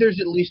glad there's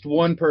at least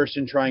one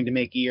person trying to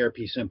make ERP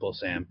simple,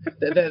 Sam.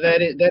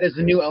 That is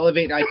the new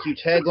Elevate IQ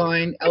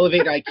tagline.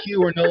 Elevate IQ,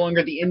 we're no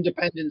longer the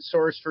independent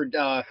source for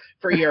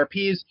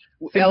ERPs.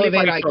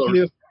 Elevate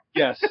IQ.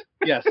 Yes,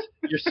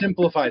 your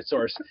simplified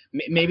source.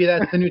 Maybe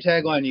that's the new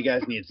tagline you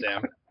guys need,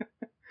 Sam.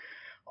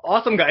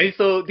 Awesome, guys.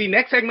 So the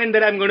next segment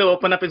that I'm going to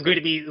open up is going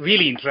to be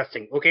really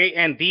interesting, okay?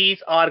 And these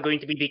are going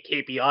to be the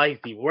KPIs,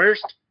 the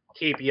worst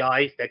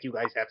KPIs that you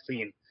guys have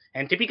seen.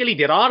 And typically,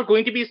 there are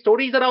going to be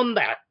stories around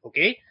that,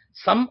 okay?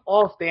 Some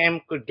of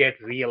them could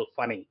get real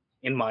funny,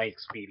 in my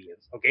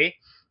experience, okay?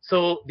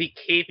 So the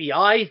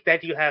KPIs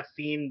that you have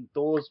seen,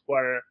 those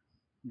were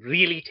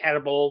really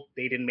terrible.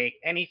 They didn't make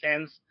any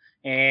sense.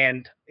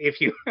 And if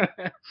you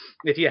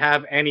if you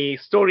have any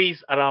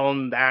stories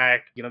around that,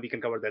 we can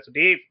cover that. So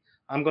Dave,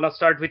 I'm going to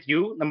start with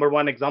you. Number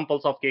one,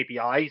 examples of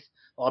KPIs.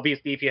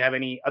 Obviously, if you have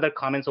any other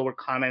comments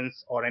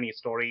or any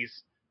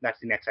stories, that's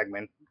the next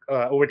segment.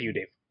 Over to you,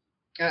 Dave.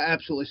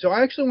 Absolutely. So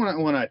I actually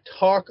want to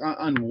talk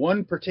on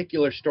one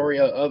particular story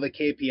of a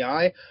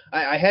KPI.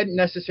 I hadn't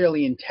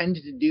necessarily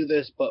intended to do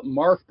this, but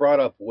Mark brought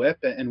up WIP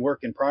and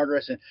work in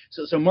progress. And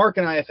so Mark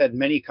and I have had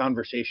many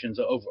conversations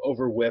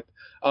over WIP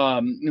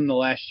in the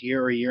last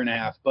year or year and a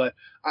half. But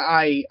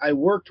I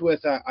looked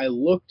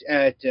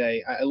at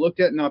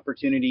an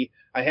opportunity.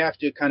 I have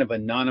to kind of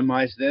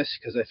anonymize this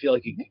because I feel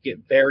like it could get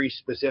very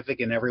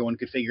specific and everyone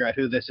could figure out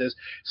who this is.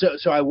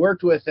 So I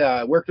worked with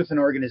an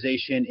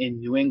organization in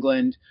New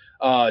England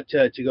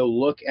to go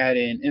look at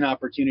an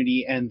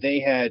opportunity, and they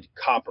had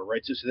copper,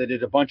 right? So they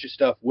did a bunch of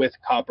stuff with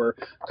copper.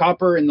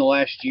 Copper in the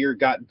last year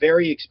got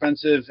very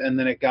expensive, and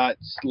then it got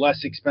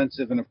less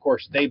expensive, and of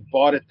course they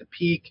bought at the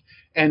peak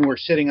and were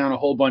sitting on a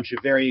whole bunch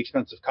of very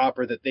expensive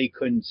copper that they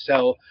couldn't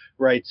sell,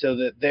 right? So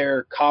that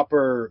their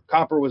copper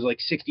was like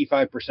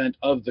 65%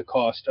 of the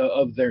cost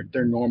of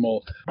their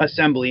normal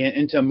assembly.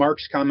 And to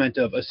Mark's comment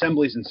of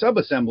assemblies and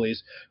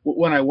sub-assemblies,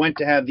 when I went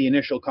to have the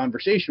initial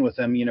conversation with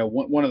them,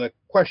 one of the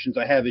questions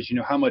I have is,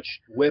 how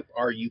much WIP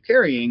are you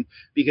carrying?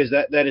 Because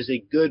that is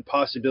a good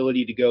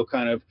possibility to go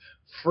kind of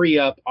free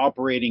up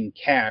operating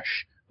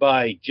cash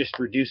by just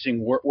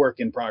reducing work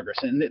in progress.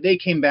 And they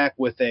came back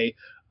with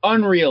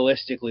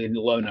unrealistically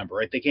low number,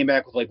 right? They came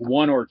back with like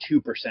 1 or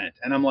 2%.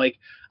 And I'm like,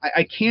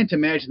 I can't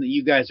imagine that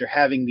you guys are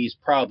having these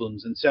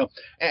problems. And so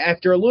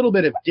after a little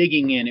bit of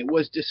digging in, it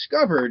was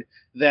discovered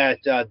that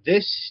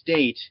this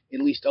state,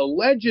 at least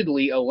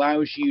allegedly,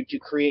 allows you to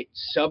create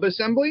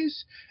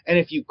subassemblies. And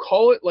if you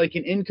call it like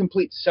an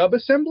incomplete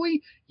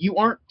subassembly, you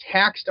aren't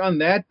taxed on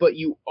that, but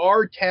you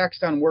are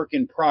taxed on work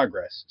in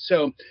progress.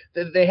 So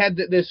they had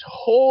this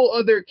whole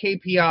other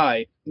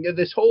KPI,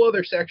 this whole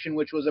other section,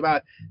 which was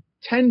about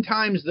 10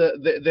 times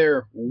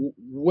their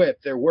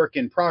WIP, their work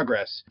in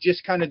progress,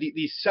 just kind of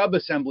these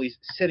sub-assemblies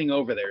sitting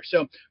over there.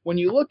 So when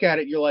you look at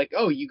it, you're like,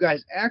 oh, you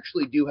guys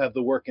actually do have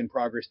the work in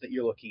progress that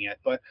you're looking at.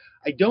 But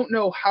I don't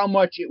know how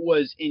much it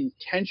was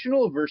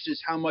intentional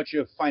versus how much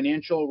of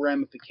financial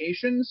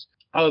ramifications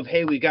of,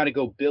 hey, we got to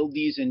go build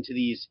these into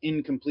these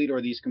incomplete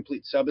or these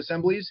complete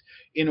sub-assemblies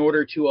in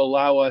order to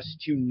allow us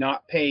to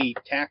not pay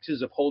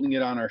taxes of holding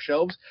it on our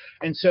shelves.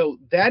 And so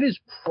that is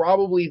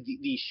probably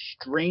the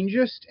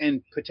strangest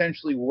and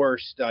potentially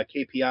worst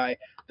KPI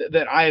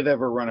that I have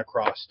ever run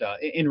across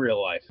in real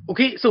life.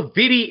 Okay, so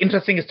very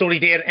interesting story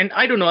there. And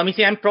I don't know, I mean,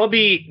 see, I'm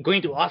probably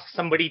going to ask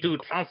somebody to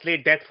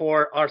translate that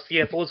for our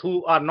CFOs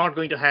who are not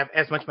going to have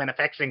as much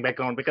manufacturing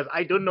background, because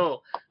I don't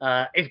know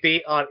if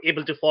they are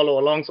able to follow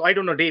along. So I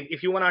don't know, Dave,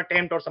 if you want to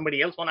attempt or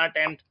somebody else want to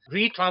attempt,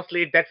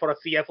 retranslate that for a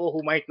CFO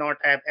who might not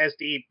have as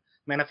deep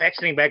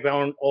manufacturing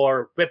background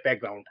or WIP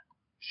background.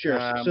 Sure.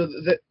 So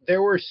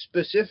there were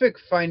specific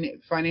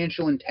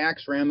financial and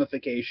tax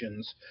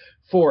ramifications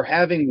for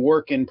having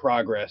work in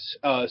progress.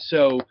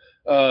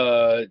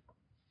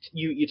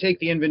 You take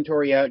the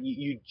inventory out,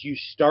 you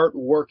start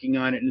working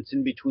on it, and it's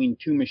in between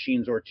 2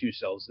 machines or 2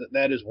 cells.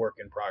 That is work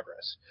in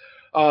progress.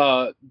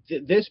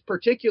 This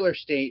particular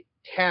state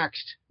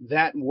taxed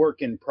that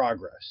work in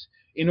progress.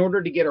 In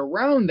order to get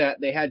around that,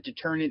 they had to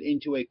turn it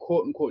into a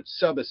quote-unquote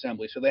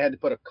sub-assembly. So they had to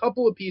put a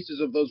couple of pieces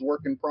of those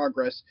work in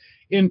progress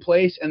in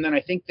place, and then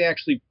I think they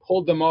actually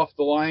pulled them off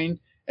the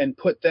line and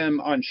put them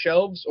on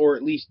shelves, or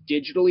at least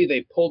digitally,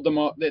 they pulled them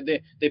off.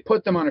 They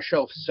put them on a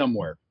shelf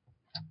somewhere.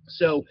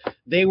 So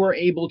they were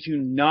able to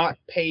not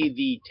pay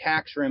the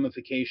tax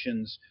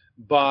ramifications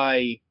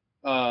by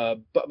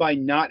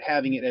not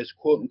having it as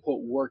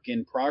quote-unquote work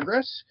in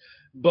progress.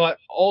 But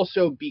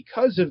also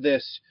because of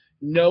this,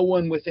 no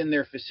one within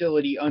their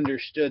facility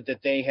understood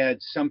that they had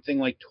something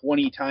like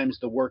 20 times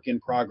the work in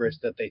progress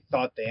that they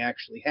thought they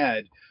actually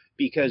had,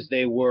 because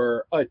they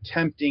were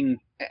attempting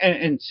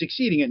and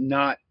succeeding at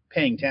not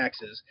paying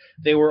taxes.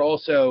 They were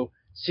also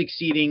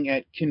succeeding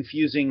at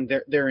confusing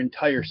their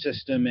entire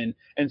system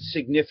and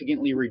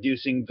significantly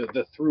reducing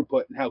the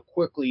throughput and how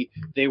quickly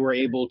they were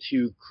able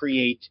to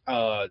create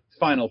a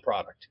final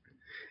product.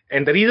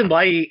 And the reason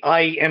why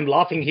I am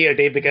laughing here,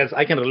 Dave, because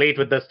I can relate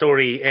with the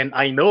story, and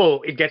I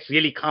know it gets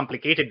really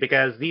complicated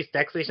because these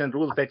taxation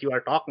rules that you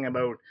are talking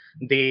about,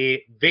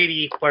 they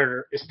vary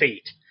per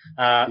state.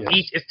 Yes.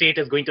 Each state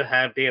is going to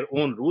have their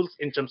own rules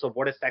in terms of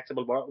what is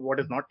taxable, what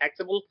is not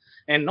taxable.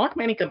 And not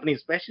many companies,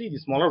 especially the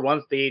smaller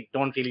ones, they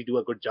don't really do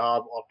a good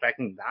job of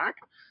tracking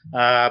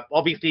that.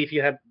 Obviously, if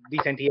you have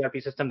decent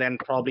ERP system, then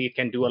probably it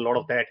can do a lot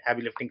of that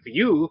heavy lifting for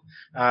you.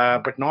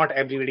 But not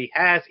everybody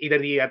has either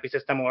the ERP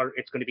system or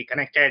it's going to be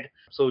connected.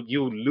 So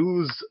you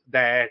lose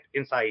that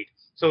insight.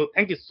 So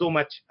thank you so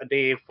much,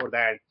 Dave, for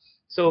that.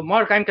 So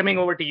Mark, I'm coming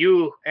over to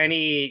you.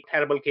 Any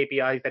terrible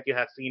KPIs that you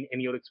have seen in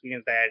your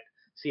experience that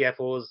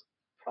CFOs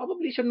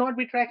probably should not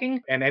be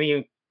tracking? And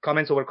any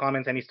comments,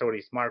 any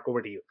stories? Mark,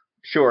 over to you.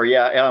 Sure.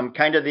 Yeah.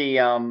 Kind of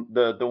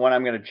the one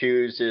I'm going to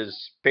choose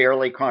is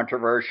fairly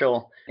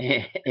controversial,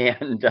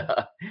 and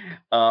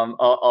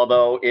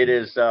although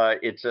it's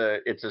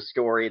a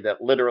story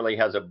that literally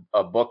has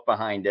a book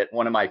behind it.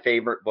 One of my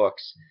favorite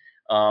books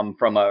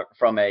from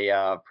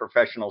a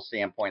professional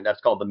standpoint.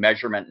 That's called The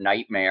Measurement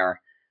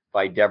Nightmare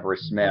by Deborah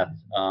Smith,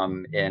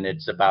 and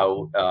it's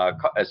about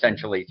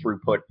essentially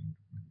throughput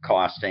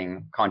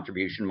costing,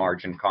 contribution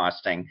margin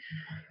costing.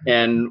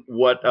 And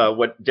what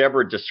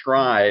Deborah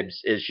describes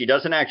is, she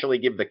doesn't actually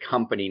give the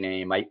company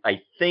name.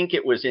 I think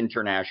it was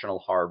International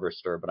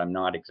Harvester, but I'm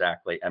not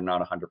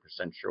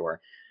 100%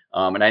 sure.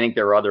 And I think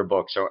there are other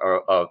books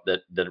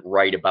that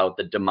write about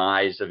the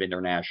demise of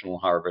International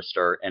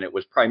Harvester. And it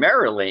was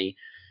primarily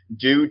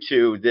due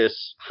to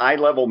this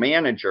high-level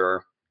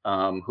manager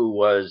who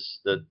was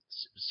the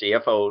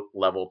CFO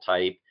level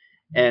type,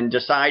 and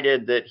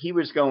decided that he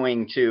was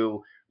going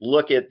to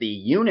look at the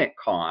unit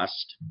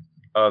cost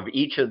of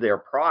each of their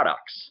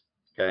products.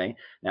 Okay.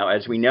 Now,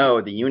 as we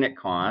know, the unit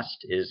cost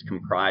is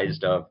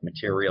comprised of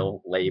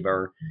material,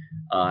 labor,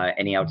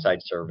 any outside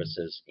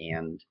services,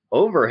 and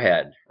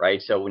overhead,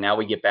 right? So now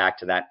we get back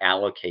to that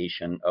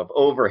allocation of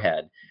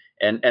overhead.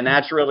 And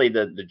that's really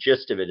the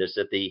gist of it, is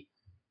that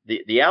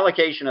the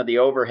allocation of the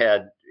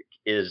overhead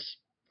is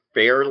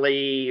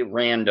fairly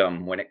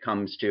random when it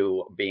comes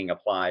to being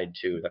applied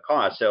to the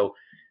cost.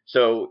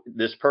 So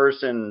this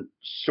person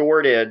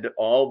sorted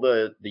all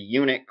the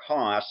unit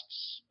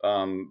costs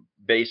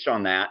based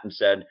on that and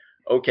said,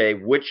 okay,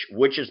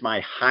 which is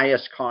my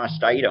highest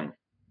cost item,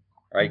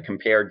 right,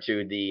 compared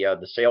to the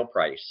sale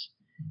price.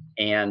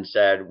 and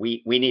said,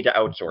 we need to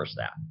outsource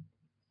that.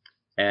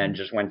 And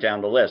just went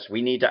down the list.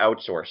 We need to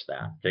outsource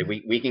that.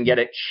 Okay, we can get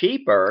it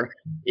cheaper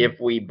if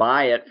we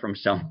buy it from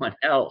someone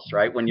else,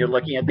 right? When you're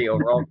looking at the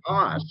overall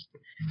cost.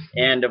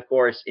 And of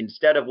course,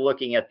 instead of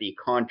looking at the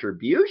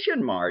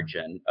contribution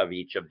margin of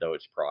each of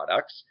those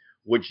products,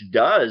 which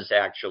does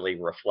actually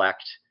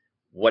reflect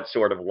what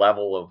sort of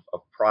level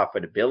of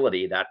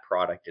profitability that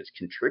product is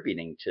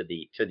contributing to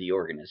the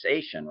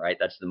organization, right?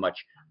 That's the much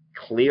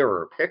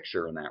clearer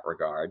picture in that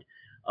regard.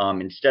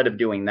 Instead of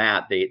doing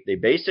that, they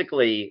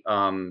basically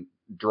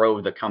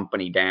drove the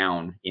company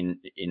down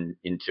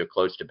into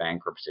close to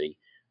bankruptcy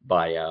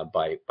by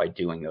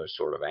doing those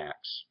sort of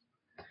acts.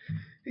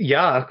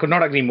 Yeah, could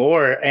not agree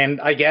more. And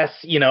I guess,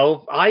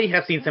 I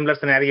have seen similar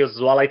scenarios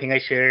as well. I think I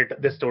shared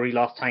this story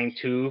last time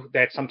too,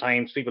 that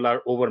sometimes people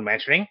are over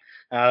measuring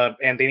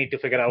and they need to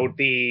figure out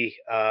the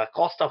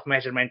cost of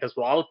measurement as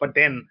well. But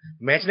then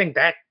measuring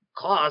that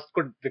cost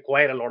could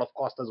require a lot of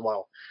cost as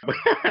well.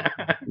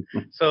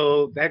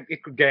 So that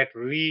it could get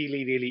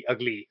really, really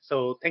ugly.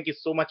 So thank you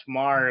so much,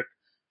 Mark,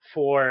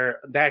 for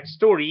that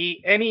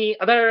story. Any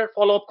other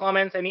follow-up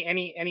comments?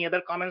 Any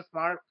other comments,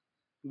 Mark,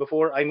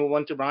 before I move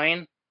on to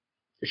Brian?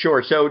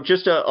 Sure. So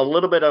just a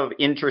little bit of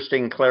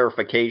interesting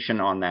clarification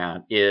on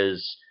that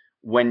is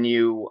when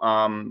you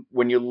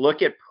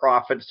look at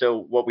profit.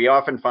 So what we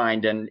often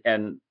find,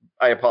 and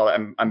I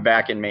apologize, I'm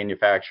back in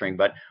manufacturing,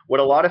 but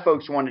what a lot of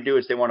folks want to do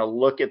is they want to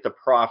look at the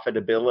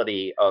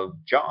profitability of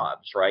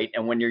jobs, right?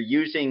 And when you're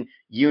using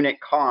unit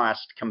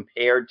cost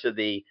compared to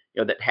the,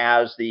 that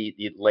has the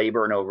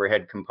labor and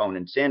overhead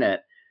components in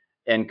it,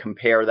 and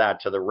compare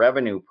that to the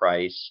revenue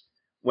price,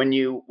 when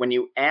you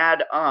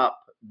add up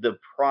the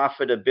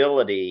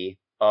profitability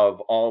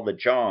of all the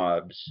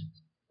jobs,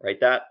 right?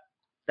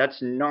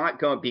 That's not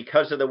going,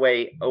 because of the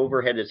way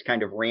overhead is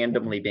kind of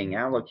randomly being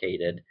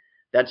allocated,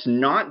 that's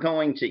not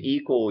going to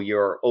equal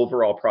your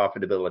overall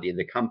profitability of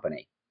the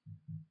company.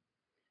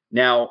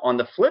 Now, on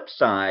the flip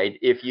side,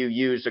 if you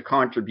use a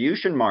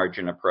contribution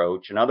margin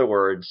approach, in other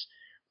words,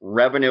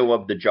 revenue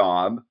of the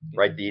job,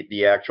 right?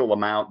 The actual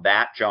amount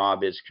that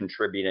job is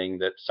contributing,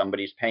 that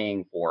somebody's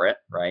paying for it,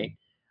 right?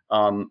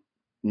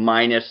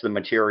 Minus the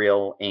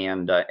material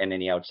and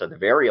any outside the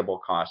variable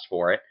costs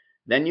for it,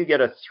 then you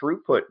get a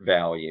throughput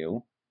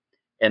value,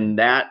 and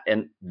that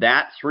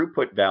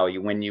throughput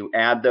value, when you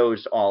add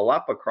those all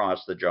up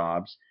across the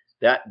jobs,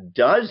 that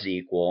does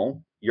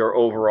equal your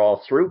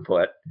overall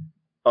throughput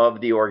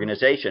of the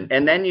organization.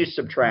 And then you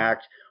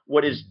subtract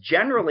what is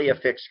generally a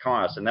fixed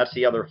cost, and that's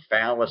the other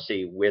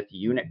fallacy with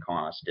unit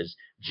cost, is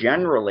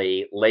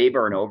generally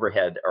labor and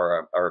overhead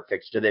are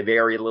fixed. Do they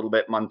vary a little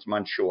bit month to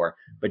month? Sure,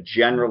 but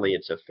generally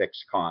it's a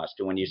fixed cost.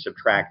 And when you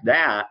subtract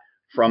that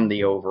from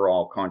the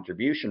overall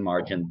contribution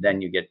margin,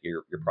 then you get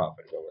your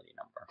profitability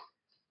number.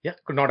 Yeah,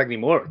 could not agree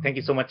more. Thank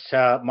you so much,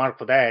 Mark,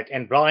 for that.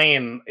 And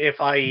Brian, if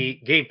I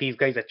gave these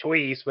guys a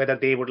choice whether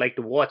they would like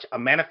to watch a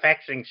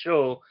manufacturing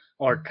show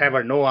or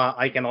Trevor Noah,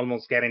 I can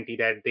almost guarantee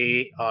that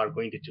they are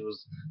going to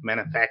choose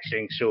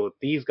manufacturing show.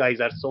 These guys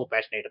are so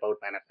passionate about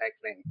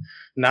manufacturing.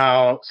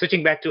 Now,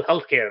 switching back to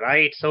healthcare,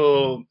 right?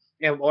 So,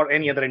 or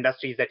any other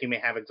industries that you may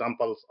have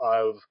examples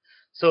of.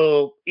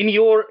 So in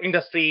your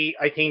industry,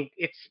 I think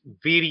it's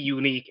very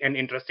unique and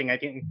interesting. I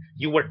think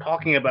you were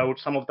talking about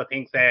some of the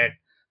things that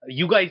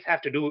you guys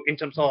have to do in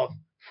terms of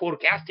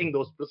forecasting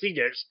those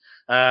procedures.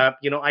 I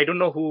don't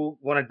know who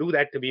want to do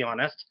that, to be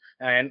honest,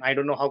 and I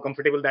don't know how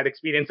comfortable that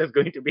experience is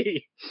going to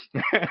be.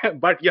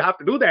 But you have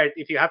to do that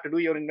if you have to do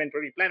your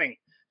inventory planning.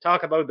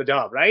 Talk about the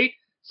job, right?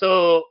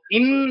 So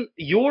in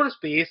your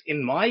space,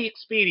 in my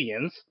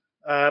experience,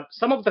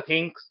 some of the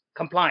things,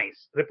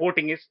 compliance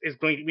reporting is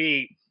going to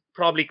be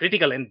probably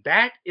critical, and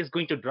that is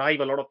going to drive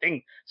a lot of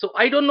things. So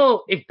I don't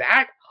know if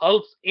that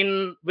helps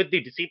in with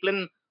the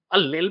discipline a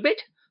little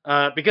bit.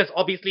 Because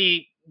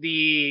obviously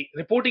the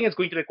reporting is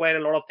going to require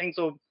a lot of things.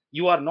 So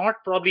you are not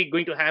probably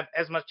going to have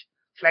as much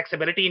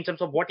flexibility in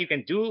terms of what you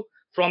can do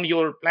from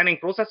your planning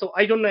process. So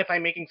I don't know if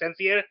I'm making sense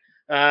here,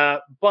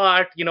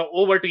 but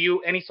over to you.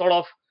 Any sort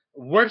of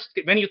worst,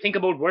 when you think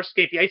about worst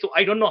KPI, so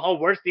I don't know how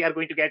worse they are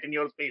going to get in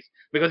your space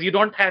because you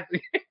don't have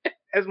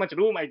as much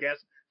room, I guess,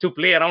 to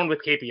play around with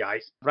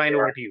KPIs. Brian,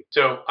 over to you.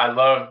 So I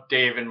love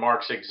Dave and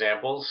Mark's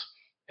examples,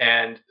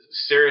 and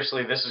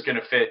seriously, this is going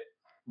to fit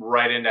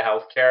right into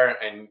healthcare,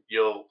 and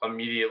you'll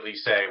immediately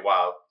say,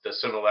 wow, the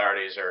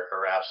similarities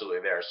are absolutely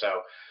there.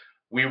 So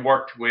we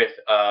worked with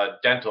a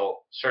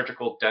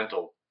surgical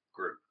dental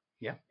group.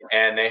 Yeah.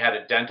 And they had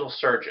a dental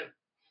surgeon,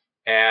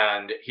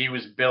 and he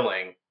was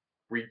billing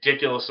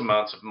ridiculous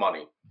amounts of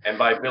money. And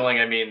by billing,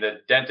 I mean the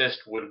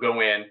dentist would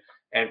go in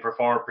and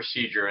perform a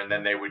procedure, and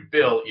then they would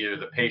bill either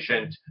the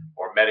patient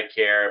or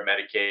Medicare,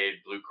 Medicaid,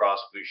 Blue Cross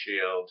Blue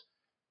Shield,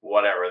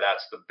 whatever.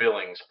 That's the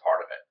billings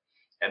part of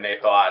it. And they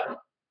thought,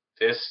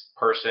 this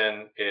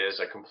person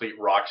is a complete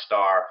rock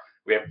star.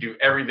 We have to do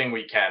everything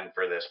we can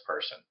for this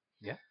person.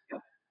 Yeah.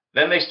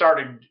 Then they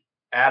started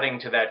adding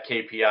to that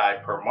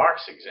KPI per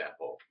Mark's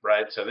example,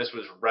 right? So this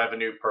was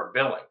revenue per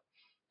billing.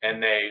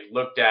 And they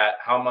looked at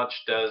how much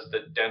does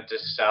the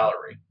dentist's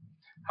salary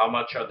How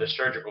much are the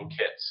surgical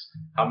kits?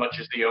 How much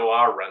is the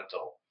OR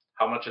rental?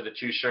 How much are the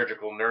 2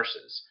 surgical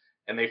nurses?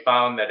 And they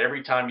found that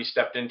every time you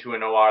stepped into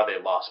an OR,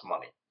 they lost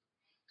money.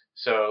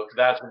 So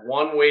that's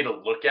one way to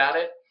look at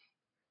it.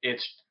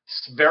 It's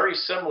very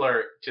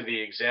similar to the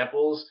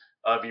examples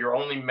of you're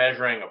only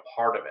measuring a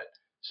part of it.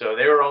 So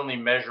they were only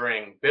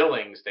measuring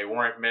billings. They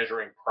weren't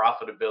measuring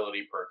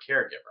profitability per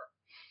caregiver.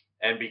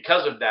 And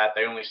because of that,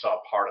 they only saw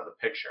part of the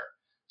picture.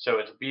 So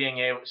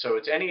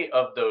it's any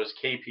of those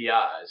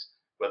KPIs,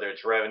 whether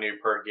it's revenue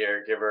per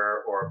caregiver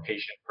or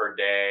patient per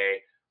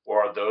day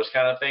or those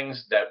kind of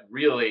things that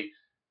really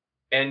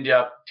end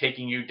up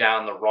taking you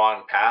down the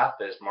wrong path,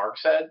 as Mark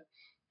said.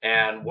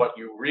 And what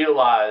you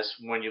realize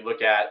when you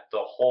look at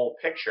the whole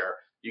picture,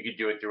 you could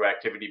do it through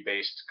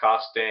activity-based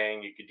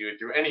costing, you could do it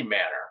through any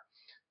manner.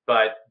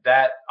 But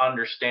that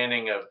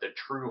understanding of the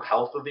true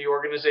health of the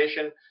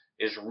organization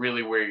is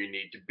really where you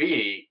need to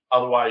be.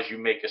 Otherwise, you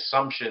make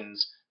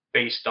assumptions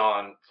based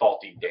on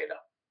faulty data.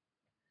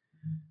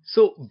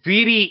 So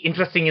very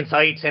interesting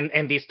insights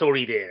and the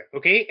story there.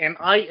 Okay. And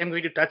I am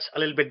going to touch a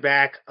little bit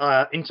back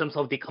in terms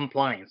of the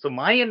compliance. So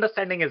my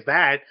understanding is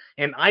that,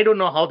 and I don't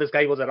know how this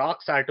guy was a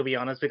rock star, to be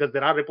honest, because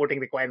there are reporting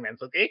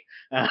requirements. Okay.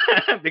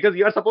 Because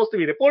you are supposed to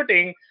be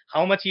reporting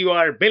how much you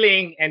are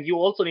billing, and you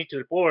also need to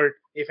report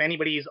if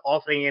anybody is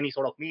offering any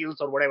sort of meals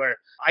or whatever.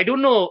 I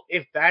don't know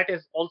if that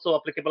is also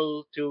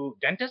applicable to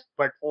dentists,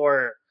 but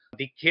for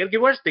the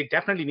caregivers, they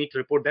definitely need to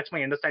report. That's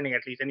my understanding,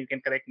 at least, and you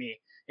can correct me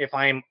if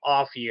I'm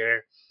off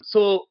here.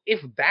 So if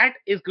that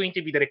is going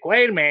to be the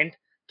requirement,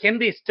 can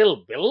they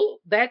still bill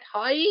that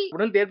high?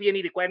 Wouldn't there be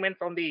any requirement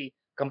from the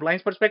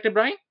compliance perspective,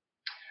 Brian?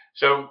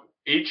 So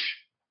each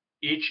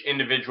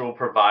individual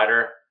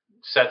provider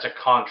sets a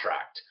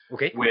contract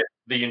with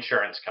the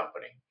insurance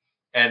company,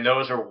 and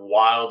those are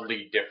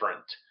wildly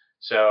different.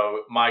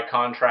 So my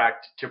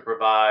contract to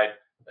provide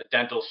a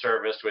dental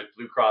service with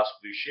Blue Cross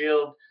Blue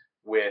Shield,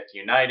 with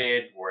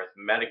United, with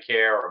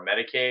Medicare or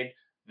Medicaid,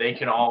 they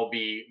can all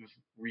be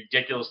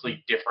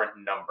ridiculously different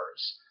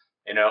numbers.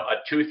 You know,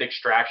 a tooth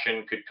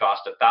extraction could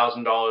cost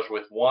 $1,000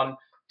 with one,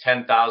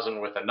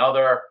 $10,000 with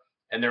another,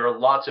 and there are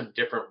lots of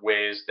different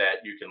ways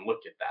that you can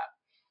look at that.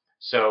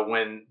 So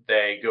when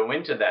they go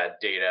into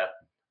that data,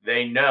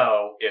 they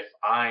know if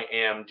I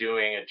am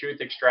doing a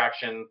tooth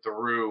extraction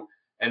through,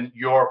 and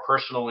your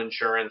personal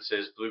insurance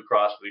is Blue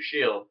Cross Blue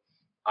Shield,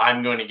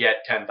 I'm going to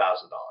get $10,000.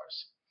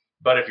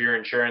 But if your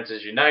insurance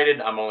is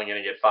United, I'm only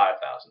going to get $5,000.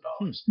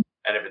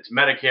 And if it's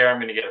Medicare, I'm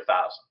going to get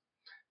 $1,000.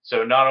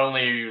 So not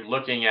only are you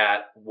looking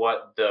at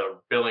what the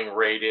billing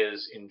rate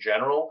is in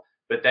general,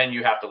 but then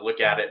you have to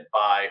look at it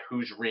by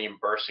who's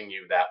reimbursing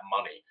you that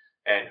money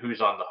and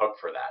who's on the hook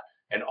for that.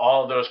 And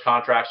all of those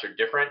contracts are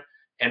different,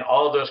 and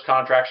all of those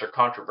contracts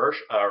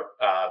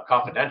are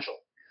confidential.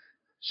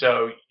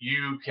 So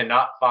you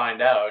cannot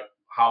find out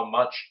how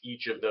much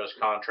each of those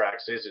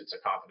contracts is. It's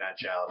a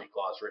confidentiality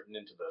clause written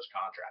into those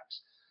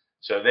contracts.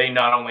 So they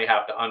not only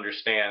have to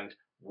understand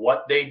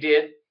what they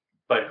did,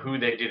 but who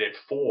they did it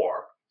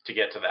for to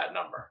get to that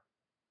number.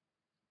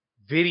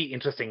 Very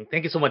interesting.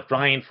 Thank you so much,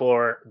 Brian,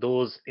 for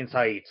those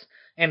insights.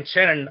 And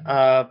Sharon,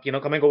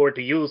 coming over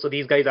to you. So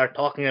these guys are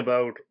talking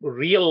about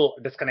real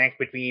disconnect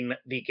between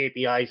the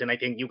KPIs, and I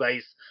think you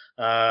guys,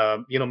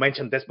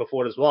 mentioned this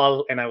before as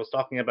well. And I was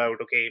talking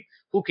about, okay,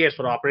 who cares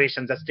for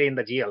operations? Just stay in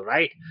the GL,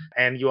 right?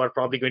 And you are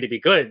probably going to be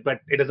good,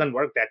 but it doesn't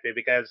work that way,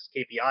 because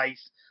KPIs,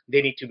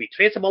 they need to be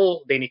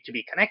traceable, they need to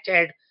be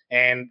connected,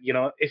 and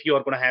if you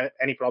are going to have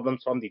any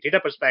problems from the data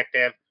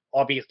perspective,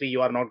 obviously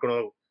you are not going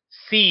to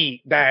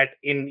see that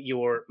in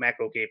your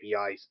macro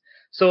KPIs.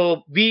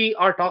 So we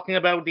are talking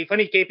about the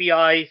funny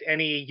KPIs,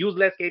 any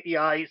useless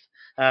KPIs,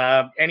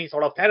 any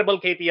sort of terrible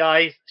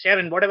KPIs.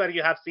 Sharon, whatever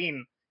you have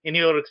seen in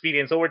your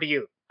experience, over to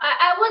you.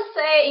 I would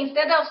say,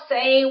 instead of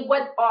saying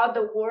what are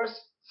the worst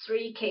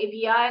 3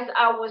 KPIs,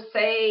 I would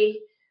say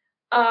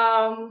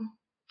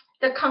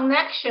the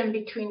connection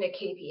between the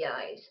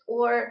KPIs,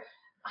 or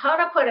how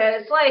to put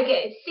it, it's like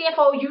a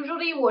CFO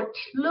usually would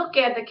look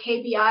at the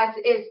KPIs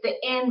is the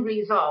end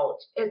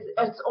result.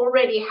 It's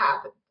already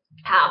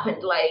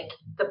happened, like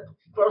the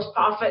gross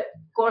profit,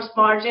 gross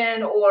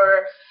margin,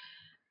 or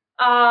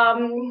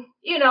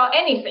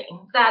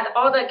anything. That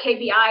all the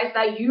KPIs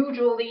that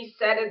usually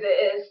said it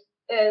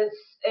is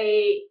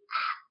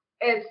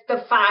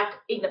the fact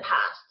in the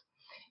past.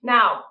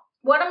 Now,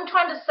 what I'm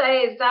trying to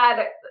say is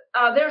that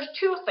there's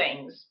 2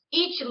 things.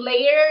 Each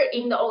layer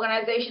in the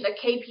organization, the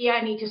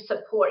KPI need to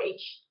support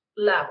each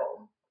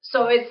level.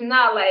 So it's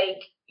not like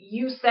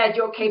you said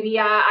your KPI,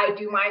 I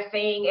do my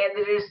thing,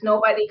 and there's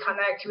nobody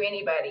connect to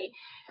anybody.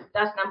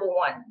 That's number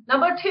 1.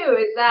 Number 2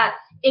 is that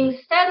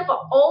instead of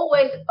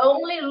always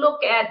only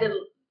look at the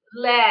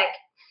lag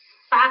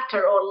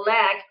factor or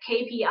lag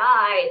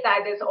KPI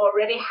that is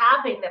already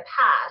happened in the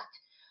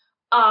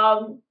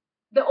past,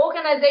 the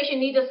organization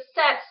needs to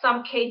set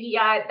some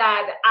KPI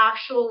that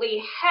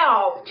actually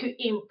help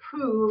to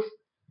improve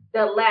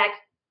the lag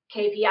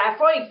KPI.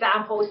 For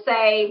example,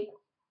 say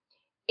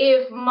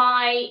if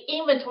my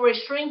inventory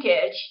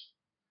shrinkage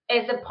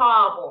is a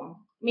problem,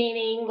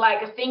 meaning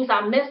like things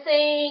are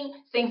missing,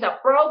 things are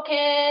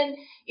broken,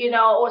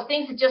 or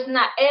things just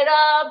not add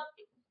up.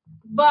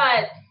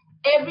 But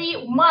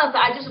every month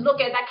I just look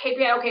at that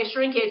KPI, okay,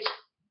 shrinkage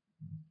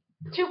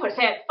 2%,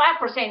 5%,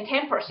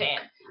 10%.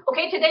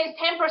 Okay, today is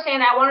 10%,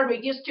 I want to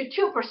reduce to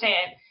 2%.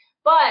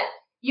 But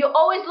you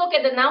always look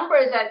at the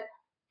numbers at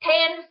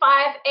 10,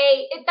 5,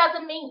 8, it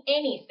doesn't mean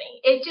anything.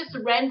 It just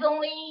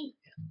randomly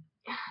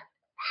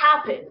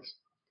happened.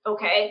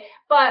 Okay,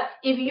 but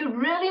if you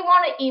really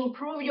want to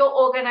improve your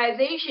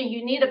organization,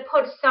 you need to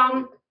put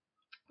some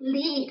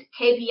lead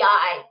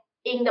KPI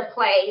in the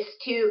place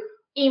to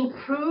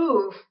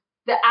improve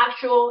the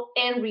actual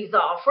end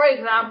result. For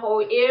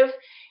example, if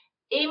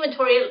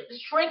inventory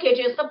shrinkage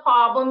is the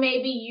problem,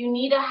 maybe you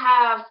need to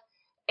have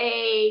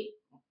a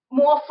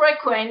more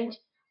frequent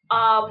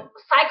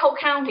cycle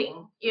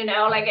counting,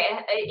 like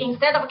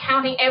instead of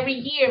counting every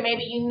year,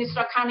 maybe you need to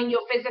start counting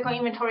your physical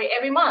inventory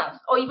every month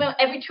or even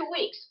every 2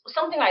 weeks,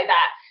 something like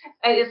that.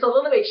 It's a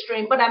little bit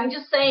extreme, but I'm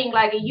just saying,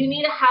 like, you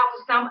need to have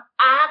some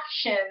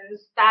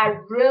actions that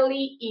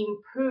really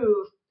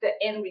improve the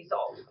end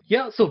result.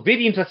 Yeah, so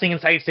very interesting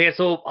insights there.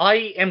 So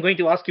I am going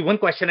to ask you one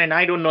question, and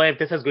I don't know if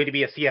this is going to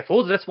be a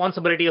CFO's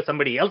responsibility or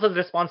somebody else's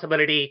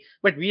responsibility,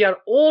 but we are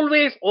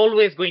always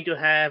going to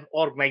have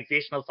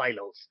organizational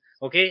silos.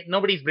 Okay,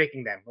 nobody's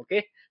breaking them.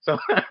 Okay, so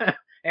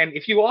and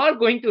if you are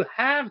going to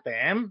have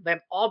them, then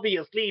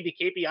obviously the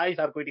KPIs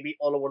are going to be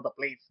all over the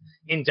place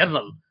in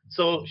general.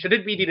 So should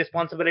it be the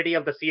responsibility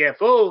of the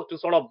CFO to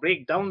sort of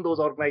break down those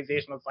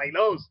organizational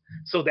silos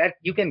so that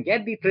you can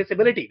get the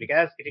traceability?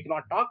 Because if you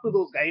cannot talk to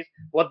those guys,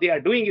 what they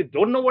are doing, you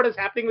don't know what is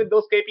happening with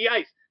those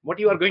KPIs. What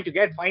you are going to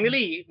get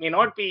finally may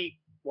not be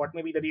what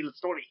may be the real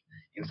story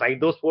inside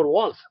those four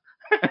walls.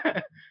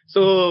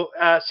 So,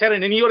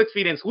 Sharon, in your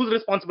experience, whose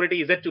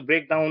responsibility is it to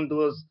break down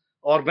those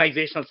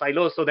organizational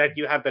silos so that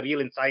you have the real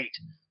insight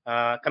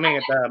coming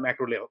at the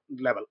macro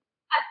level?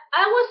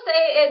 I would say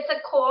it's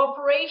a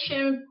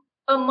cooperation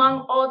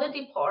among all the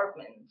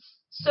departments.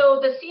 So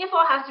the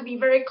CFO has to be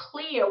very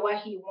clear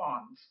what he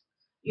wants,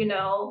 and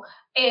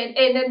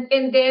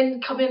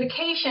then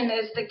communication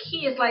is the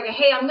key. It's like,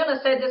 hey, I'm going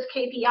to set this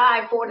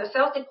KPI for the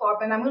sales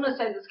department. I'm going to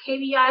set this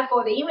KPI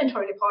for the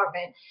inventory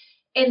department.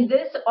 And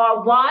this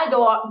are why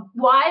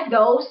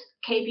those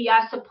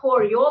KPIs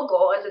support your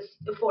goal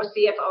for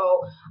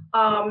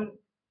CFO.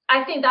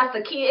 I think that's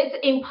the key. It's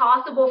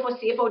impossible for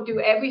CFO to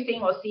do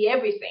everything or see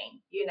everything,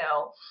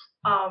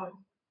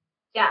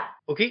 Yeah.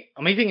 Okay,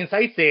 amazing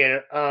insights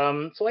there.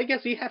 So I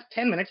guess we have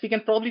 10 minutes. We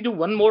can probably do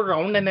one more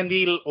round and then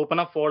we'll open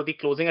up for the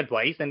closing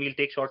advice and we'll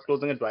take short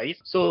closing advice.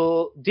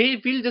 So Dave,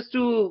 we'll just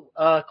do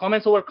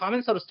comments or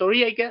a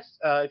story, I guess,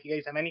 if you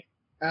guys have any.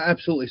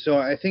 Absolutely. So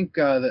I think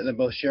that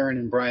both Sharon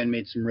and Brian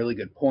made some really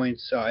good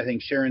points. I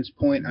think Sharon's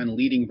point on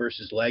leading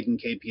versus lagging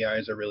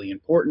KPIs are really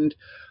important.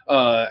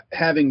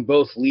 Having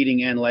both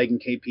leading and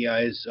lagging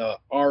KPIs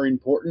are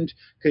important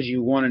because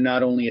you want to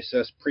not only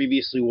assess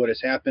previously what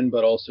has happened,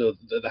 but also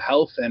the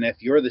health. And if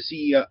you're the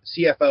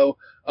CFO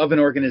of an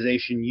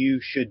organization, you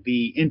should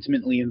be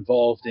intimately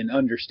involved in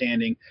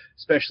understanding,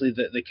 especially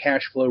the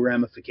cash flow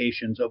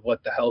ramifications of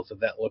what the health of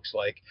that looks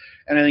like.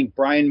 And I think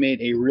Brian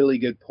made a really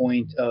good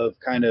point of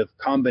kind of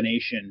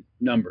combination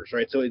numbers,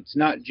 right? So it's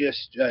not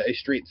just a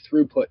straight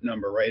throughput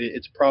number, right?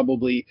 It's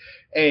probably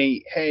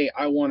hey,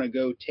 I want to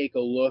go take a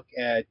look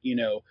at,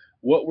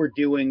 what we're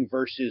doing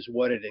versus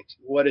what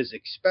is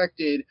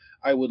expected.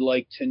 I would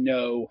like to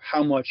know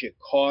how much it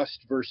costs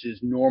versus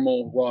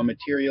normal raw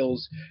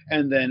materials.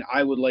 And then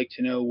I would like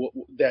to know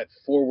that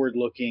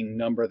forward-looking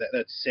number,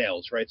 that's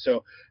sales, right?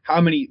 So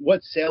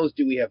what sales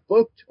do we have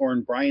booked? Or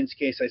in Brian's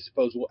case, I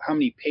suppose, how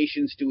many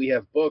patients do we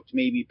have booked?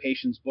 Maybe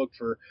patients booked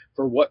for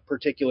what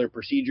particular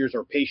procedures,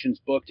 or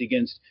patients booked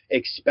against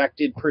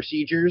expected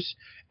procedures.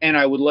 And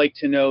I would like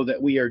to know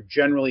that we are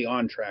generally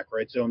on track,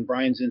 right? So in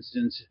Brian's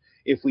instance,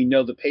 if we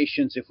know the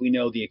patients, if we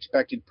know the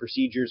expected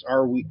procedures,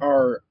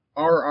 are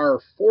our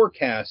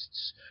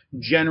forecasts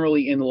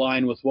generally in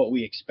line with what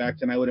we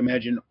expect? And I would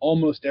imagine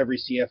almost every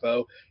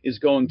CFO is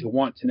going to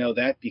want to know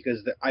that,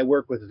 because I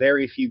work with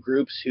very few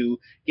groups who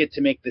get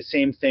to make the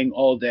same thing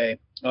all day.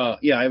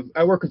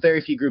 I work with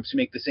very few groups who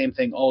make the same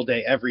thing all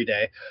day, every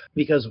day,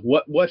 because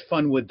what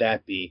fun would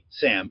that be,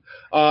 Sam?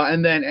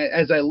 And then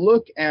as I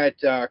look at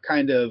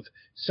kind of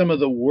some of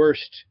the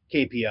worst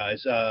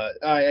KPIs,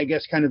 I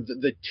guess kind of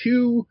the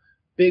two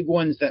big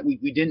ones that we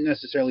didn't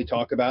necessarily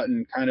talk about,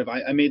 and kind of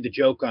I made the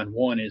joke on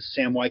one is,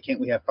 Sam, why can't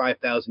we have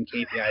 5,000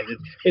 KPIs?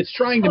 It's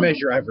trying to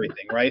measure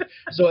everything, right?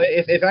 So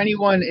if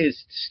anyone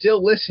is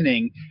still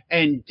listening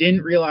and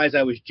didn't realize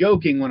I was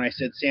joking when I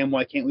said, Sam,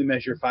 why can't we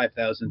measure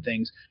 5,000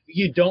 things?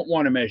 You don't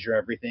want to measure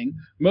everything.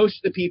 Most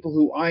of the people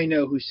who I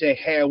know who say,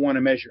 hey, I want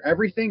to measure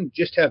everything,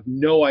 just have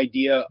no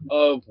idea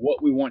of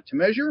what we want to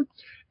measure.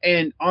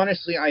 And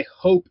honestly, I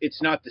hope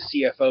it's not the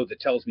CFO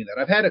that tells me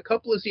that. I've had a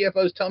couple of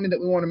CFOs tell me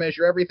that we want to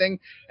measure everything,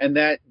 and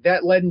that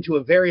led into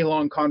a very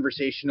long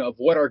conversation of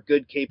what are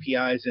good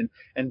KPIs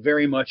and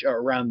very much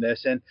around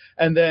this.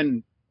 And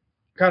then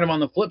kind of on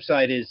the flip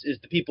side is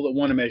the people that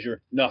want to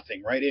measure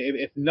nothing, right?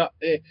 If not,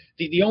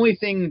 the only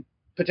thing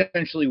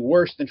potentially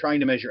worse than trying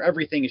to measure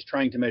everything is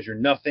trying to measure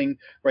nothing,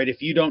 right?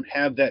 If you don't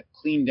have that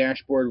clean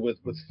dashboard with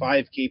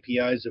 5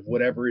 KPIs of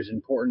whatever is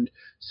important,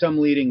 some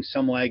leading,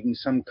 some lagging,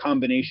 some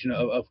combination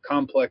of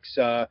complex,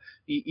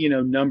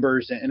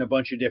 numbers and a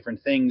bunch of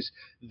different things,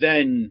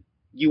 then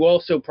you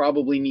also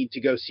probably need to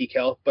go seek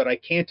help. But I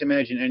can't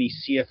imagine any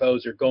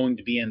CFOs are going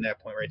to be in that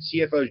point, right?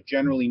 CFOs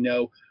generally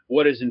know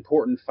what is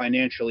important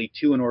financially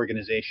to an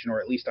organization, or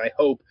at least I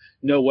hope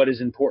know what is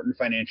important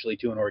financially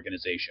to an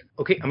organization.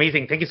 Okay,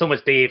 amazing. Thank you so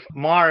much, Dave.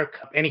 Mark,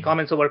 any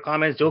comments over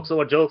comments, jokes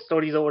over jokes,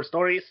 stories over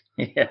stories?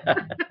 Yeah.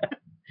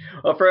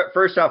 Well,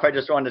 first off, I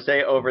just wanted to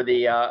say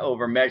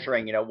over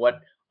measuring, what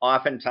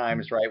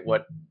oftentimes, right,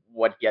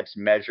 what gets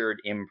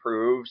measured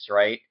improves,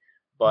 right?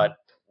 But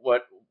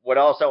what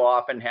also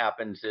often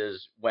happens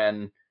is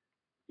when,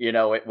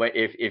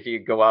 if you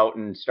go out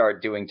and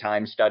start doing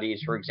time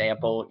studies, for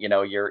example,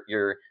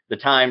 the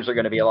times are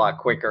going to be a lot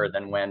quicker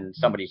than when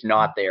somebody's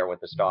not there with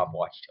the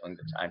stopwatch doing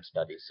the time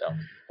study.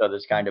 So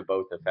there's kind of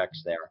both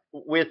effects there.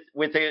 With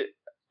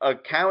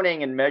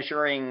accounting and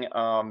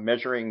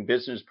measuring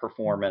business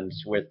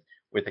performance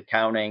with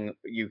accounting,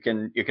 you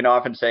can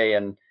often say,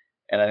 and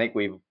I think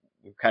we've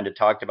kind of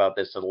talked about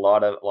this, a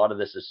lot of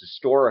this is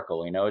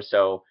historical,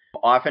 so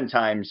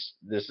oftentimes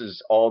this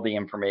is all the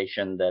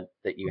information that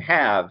you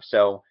have.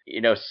 So,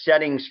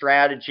 setting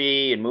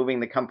strategy and moving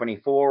the company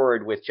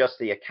forward with just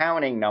the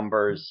accounting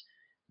numbers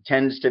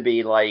tends to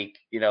be like,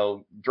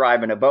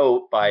 driving a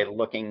boat by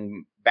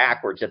looking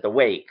backwards at the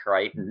wake,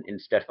 right?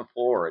 Instead of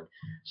forward.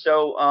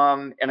 So,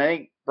 and I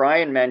think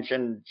Brian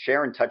mentioned,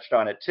 Sharon touched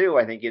on it too,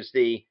 I think, is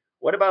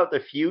what about the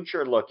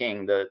future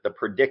looking, the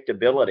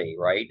predictability,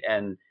 right?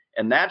 And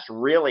that's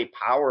really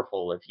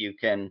powerful if you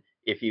can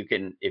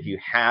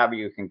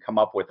come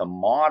up with a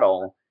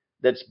model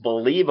that's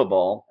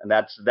believable. And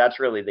that's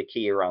really the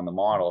key around the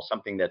model,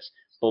 something that's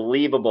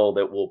believable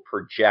that will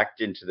project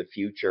into the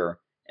future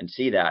and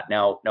see that.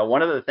 Now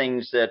one of the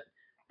things that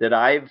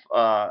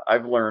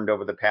I've learned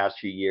over the past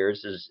few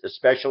years is,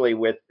 especially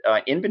with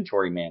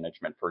inventory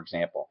management, for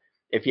example,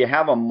 if you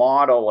have a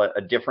model,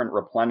 a different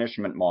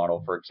replenishment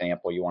model, for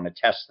example, you want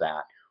to test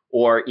that.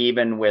 Or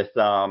even with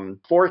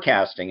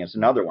forecasting is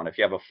another one. If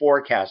you have a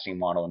forecasting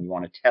model and you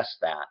want to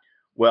test that,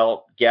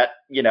 well, get,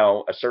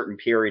 a certain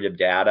period of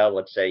data,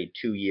 let's say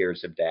 2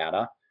 years of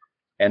data,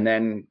 and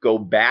then go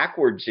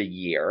backwards a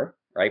year,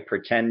 right?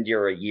 Pretend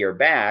you're a year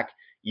back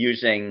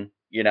using,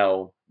 year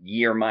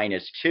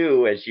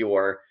 -2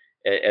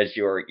 as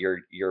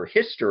your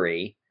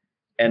history,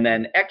 and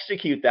then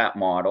execute that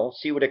model,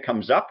 see what it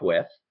comes up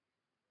with,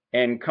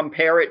 and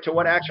compare it to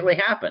what actually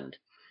happened.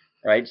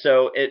 Right.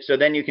 So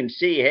then you can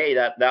see, hey,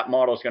 that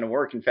model is going to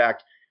work. In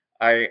fact,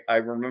 I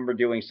remember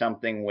doing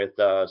something with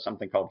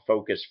something called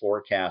focus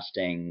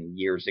forecasting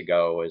years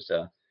ago as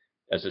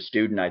a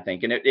student, I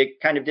think. And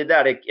it kind of did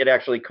that. It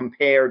actually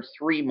compared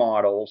 3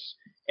 models,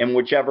 and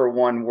whichever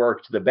one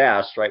worked the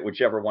best, right,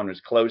 whichever one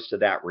was close to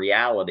that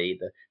reality,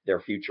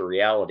 their future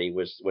reality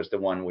was the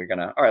one we're going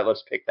to, all right,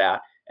 let's pick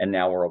that. And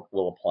now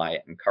we'll apply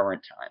it in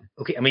current time.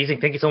 Okay,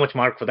 amazing. Thank you so much,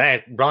 Mark, for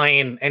that.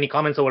 Brian, any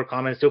comments over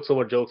comments, jokes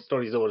over jokes,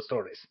 stories over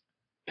stories?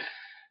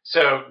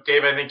 So,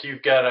 Dave, I think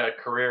you've got a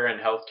career in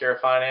healthcare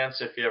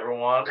finance if you ever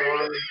want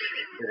one.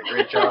 You did a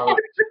great job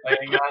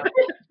explaining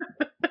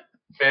that.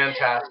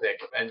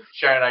 Fantastic. And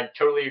Sharon, I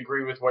totally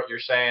agree with what you're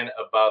saying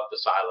about the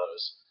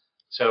silos.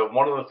 So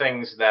one of the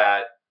things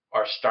that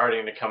are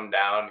starting to come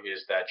down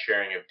is that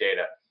sharing of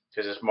data.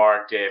 Because as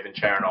Mark, Dave, and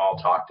Sharon all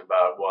talked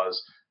about, was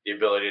the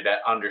ability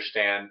to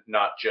understand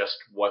not just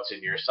what's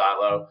in your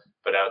silo,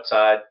 but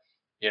outside.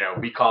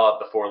 We call it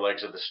the 4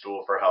 legs of the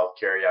stool for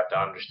healthcare. You have to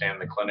understand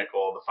the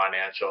clinical, the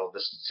financial, the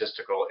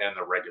statistical, and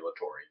the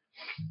regulatory.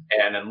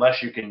 And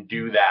unless you can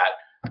do that,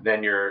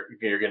 then you're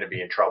going to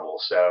be in trouble.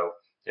 So,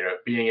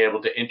 being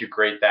able to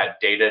integrate that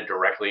data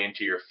directly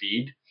into your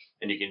feed,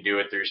 and you can do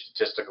it through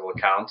statistical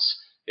accounts,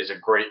 is a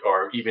great,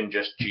 or even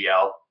just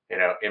GL,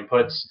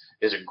 inputs,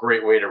 is a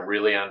great way to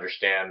really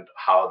understand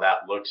how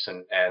that looks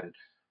and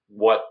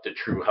what the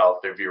true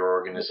health of your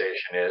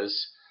organization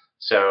is.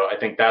 So I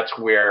think that's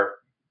where,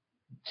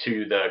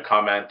 to the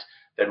comment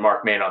that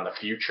Mark made on the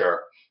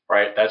future,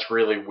 right? That's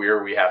really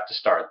where we have to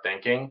start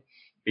thinking,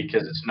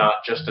 because it's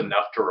not just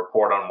enough to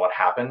report on what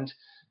happened.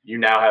 You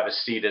now have a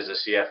seat as a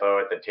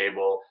CFO at the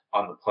table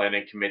on the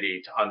planning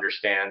committee to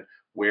understand,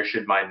 where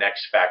should my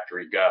next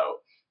factory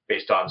go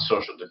based on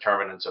social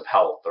determinants of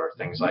health or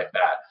things like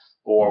that,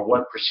 or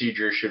what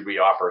procedures should we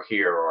offer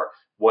here, or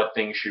what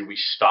things should we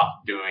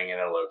stop doing in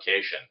a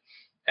location.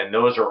 And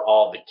those are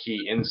all the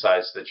key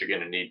insights that you're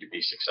going to need to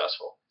be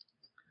successful.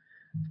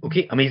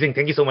 Okay, amazing.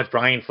 Thank you so much,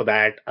 Brian, for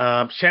that.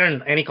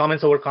 Sharon, any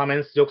comments over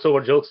comments, jokes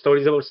over jokes,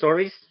 stories over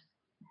stories?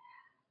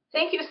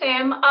 Thank you,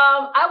 Sam.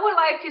 I would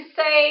like to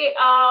say,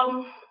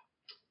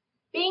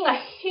 being a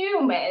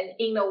human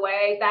in a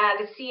way that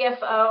the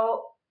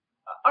CFO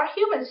are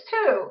humans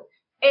too.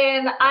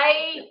 And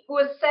I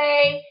would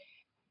say,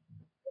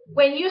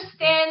 when you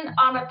stand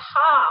on the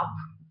top,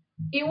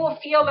 you will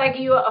feel like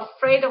you are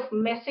afraid of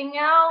missing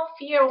out,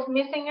 fear of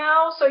missing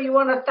out. So you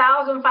want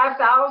 1,000,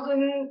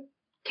 5,000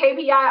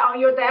 KPI on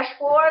your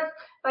dashboard,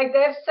 like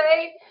they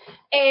say.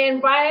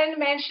 And Brian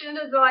mentioned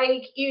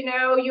like,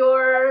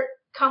 you're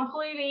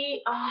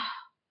completely,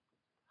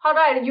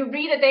 you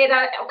read the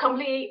data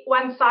completely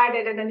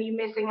one-sided and then you're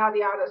missing out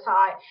the other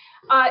side.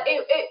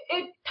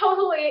 It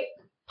totally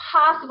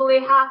possibly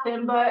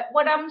happen, but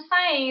what I'm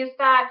saying is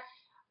that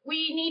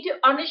we need to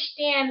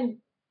understand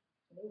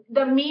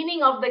the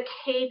meaning of the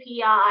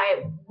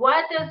KPI.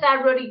 What does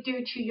that really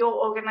do to your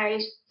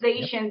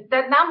organization?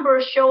 That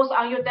number shows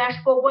on your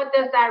dashboard. What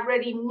does that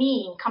really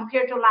mean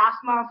compared to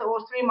last month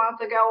or 3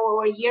 months ago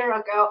or a year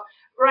ago?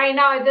 Right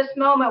now at this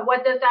moment,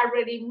 what does that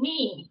really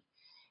mean?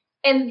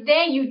 And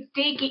then you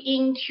dig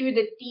into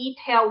the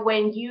detail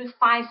when you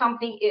find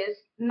something is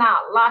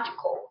not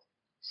logical.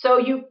 So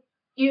you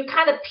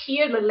kind of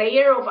peel the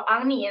layer of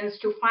onions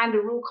to find the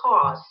root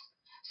cause.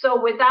 So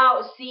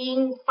without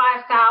seeing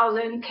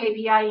 5,000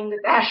 KPI in the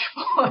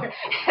dashboard,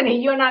 and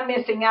you're not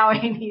missing out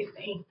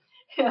anything.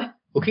 Yeah.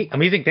 Okay,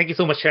 amazing. Thank you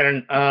so much,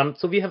 Sharon.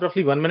 So we have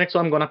roughly 1 minute, so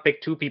I'm going to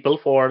pick 2 people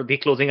for the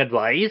closing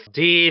advice.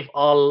 Dave,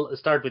 I'll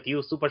start with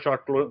you. Super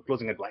short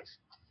closing advice.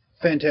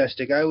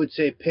 Fantastic. I would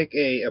say pick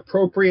a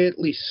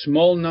appropriately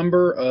small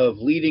number of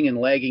leading and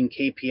lagging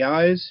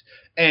KPIs,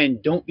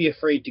 and don't be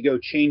afraid to go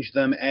change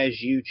them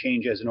as you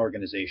change as an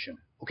organization.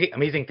 Okay,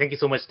 amazing. Thank you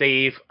so much,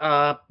 Dave.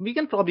 We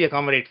can probably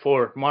accommodate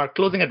for Mark.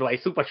 Closing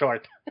advice, super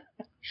short.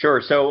 Sure.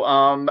 So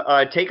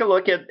take a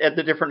look at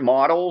the different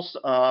models,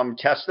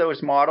 test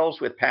those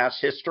models with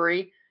past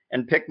history,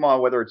 and pick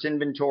model, whether it's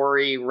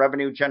inventory,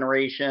 revenue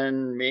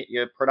generation,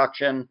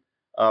 production,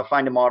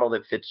 find a model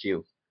that fits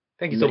you.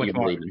 Thank you so much,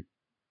 Mark.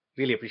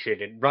 Really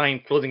appreciate it.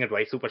 Brian, closing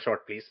advice, super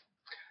short, please.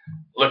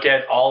 Look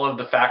at all of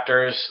the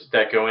factors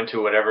that go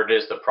into whatever it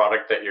is, the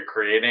product that you're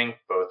creating,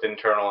 both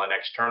internal and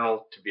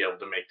external, to be able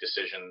to make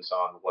decisions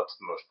on what's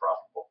the most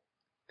profitable.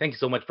 Thank you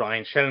so much,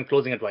 Brian. Sharon,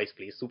 closing advice,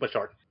 please. Super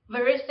short.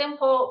 Very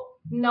simple.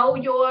 Know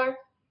your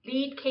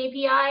lead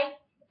KPI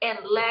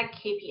and lag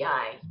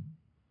KPI.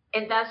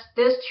 And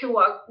these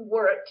two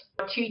work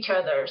to each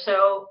other.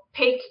 So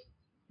pick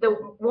the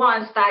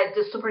ones that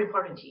is super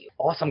important to you.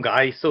 Awesome,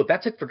 guys. So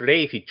that's it for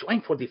today. If you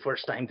joined for the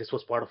first time, this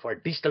was part of our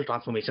digital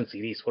transformation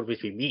series, for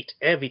which we meet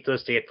every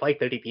Thursday at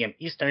 5:30 p.m.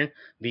 Eastern.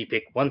 We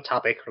pick one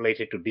topic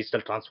related to digital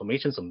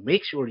transformation. So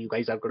make sure you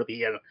guys are going to be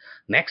here.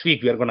 Next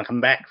week, we are going to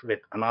come back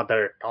with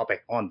another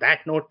topic. On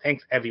that note,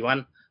 thanks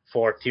everyone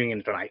for tuning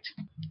in tonight.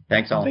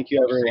 Thanks all. Thank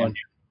you, everyone.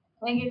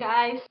 Thank you,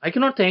 guys. I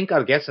cannot thank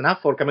our guests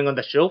enough for coming on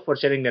the show, for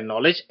sharing their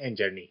knowledge and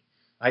journey.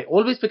 I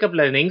always pick up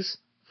learnings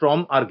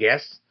from our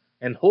guests,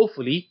 and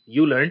hopefully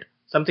you learned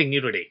something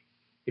new today.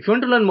 If you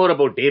want to learn more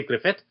about Dave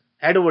Griffith,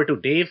 head over to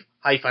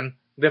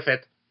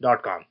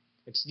dave-griffith.com.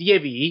 It's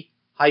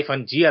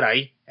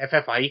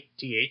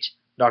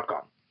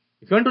DAVE-GRIFFITH.com.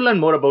 If you want to learn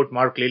more about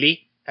Mark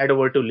Lilly, head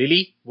over to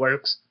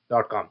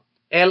lilyworks.com.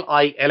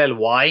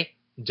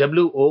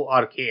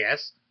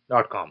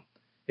 LILLYWORKS.com.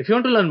 If you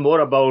want to learn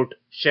more about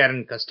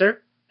Sharon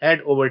Custer,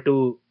 head over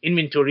to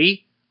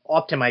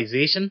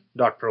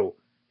inventoryoptimization.pro.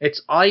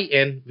 It's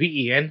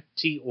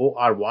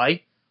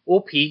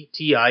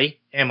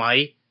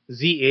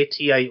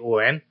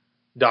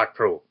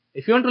INVENTORYOPTIMIZATION.pro.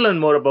 If you want to learn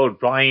more about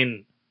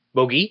Brian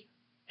Bogie,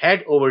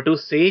 head over to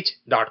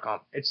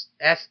sage.com. It's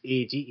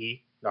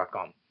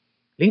SAGE.com.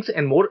 Links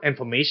and more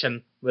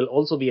information will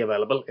also be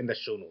available in the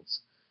show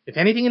notes. If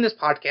anything in this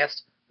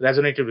podcast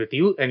resonated with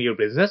you and your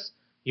business,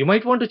 you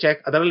might want to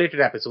check other related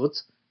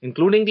episodes,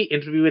 including the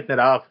interview with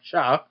Nirav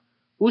Shah,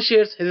 who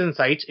shares his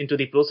insights into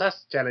the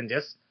process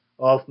challenges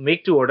of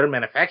make-to-order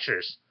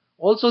manufacturers.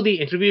 Also, the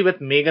interview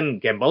with Megan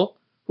Gamble,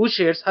 who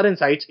shares her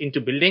insights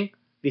into building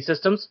the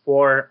systems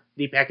for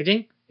the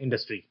packaging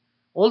industry.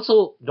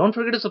 Also, don't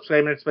forget to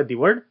subscribe and spread the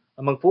word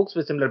among folks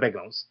with similar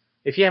backgrounds.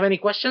 If you have any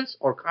questions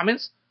or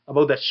comments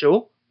about the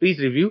show, please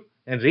review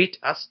and rate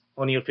us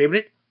on your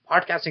favorite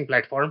podcasting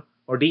platform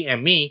or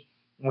DM me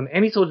on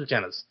any social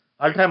channels.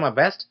 I'll try my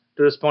best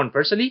to respond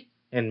personally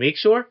and make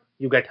sure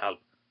you get help.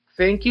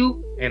 Thank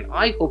you, and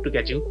I hope to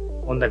catch you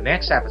on the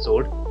next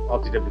episode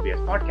of the WBS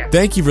Podcast.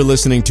 Thank you for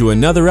listening to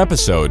another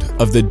episode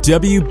of the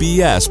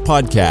WBS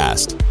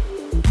Podcast.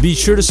 Be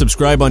sure to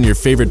subscribe on your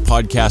favorite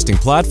podcasting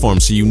platform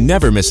so you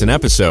never miss an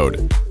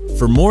episode.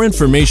 For more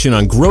information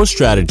on growth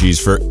strategies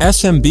for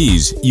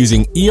SMBs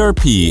using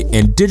ERP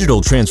and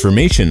digital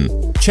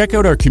transformation, check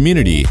out our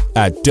community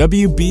at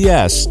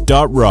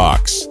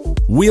WBS.rocks.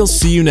 We'll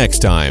see you next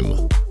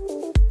time.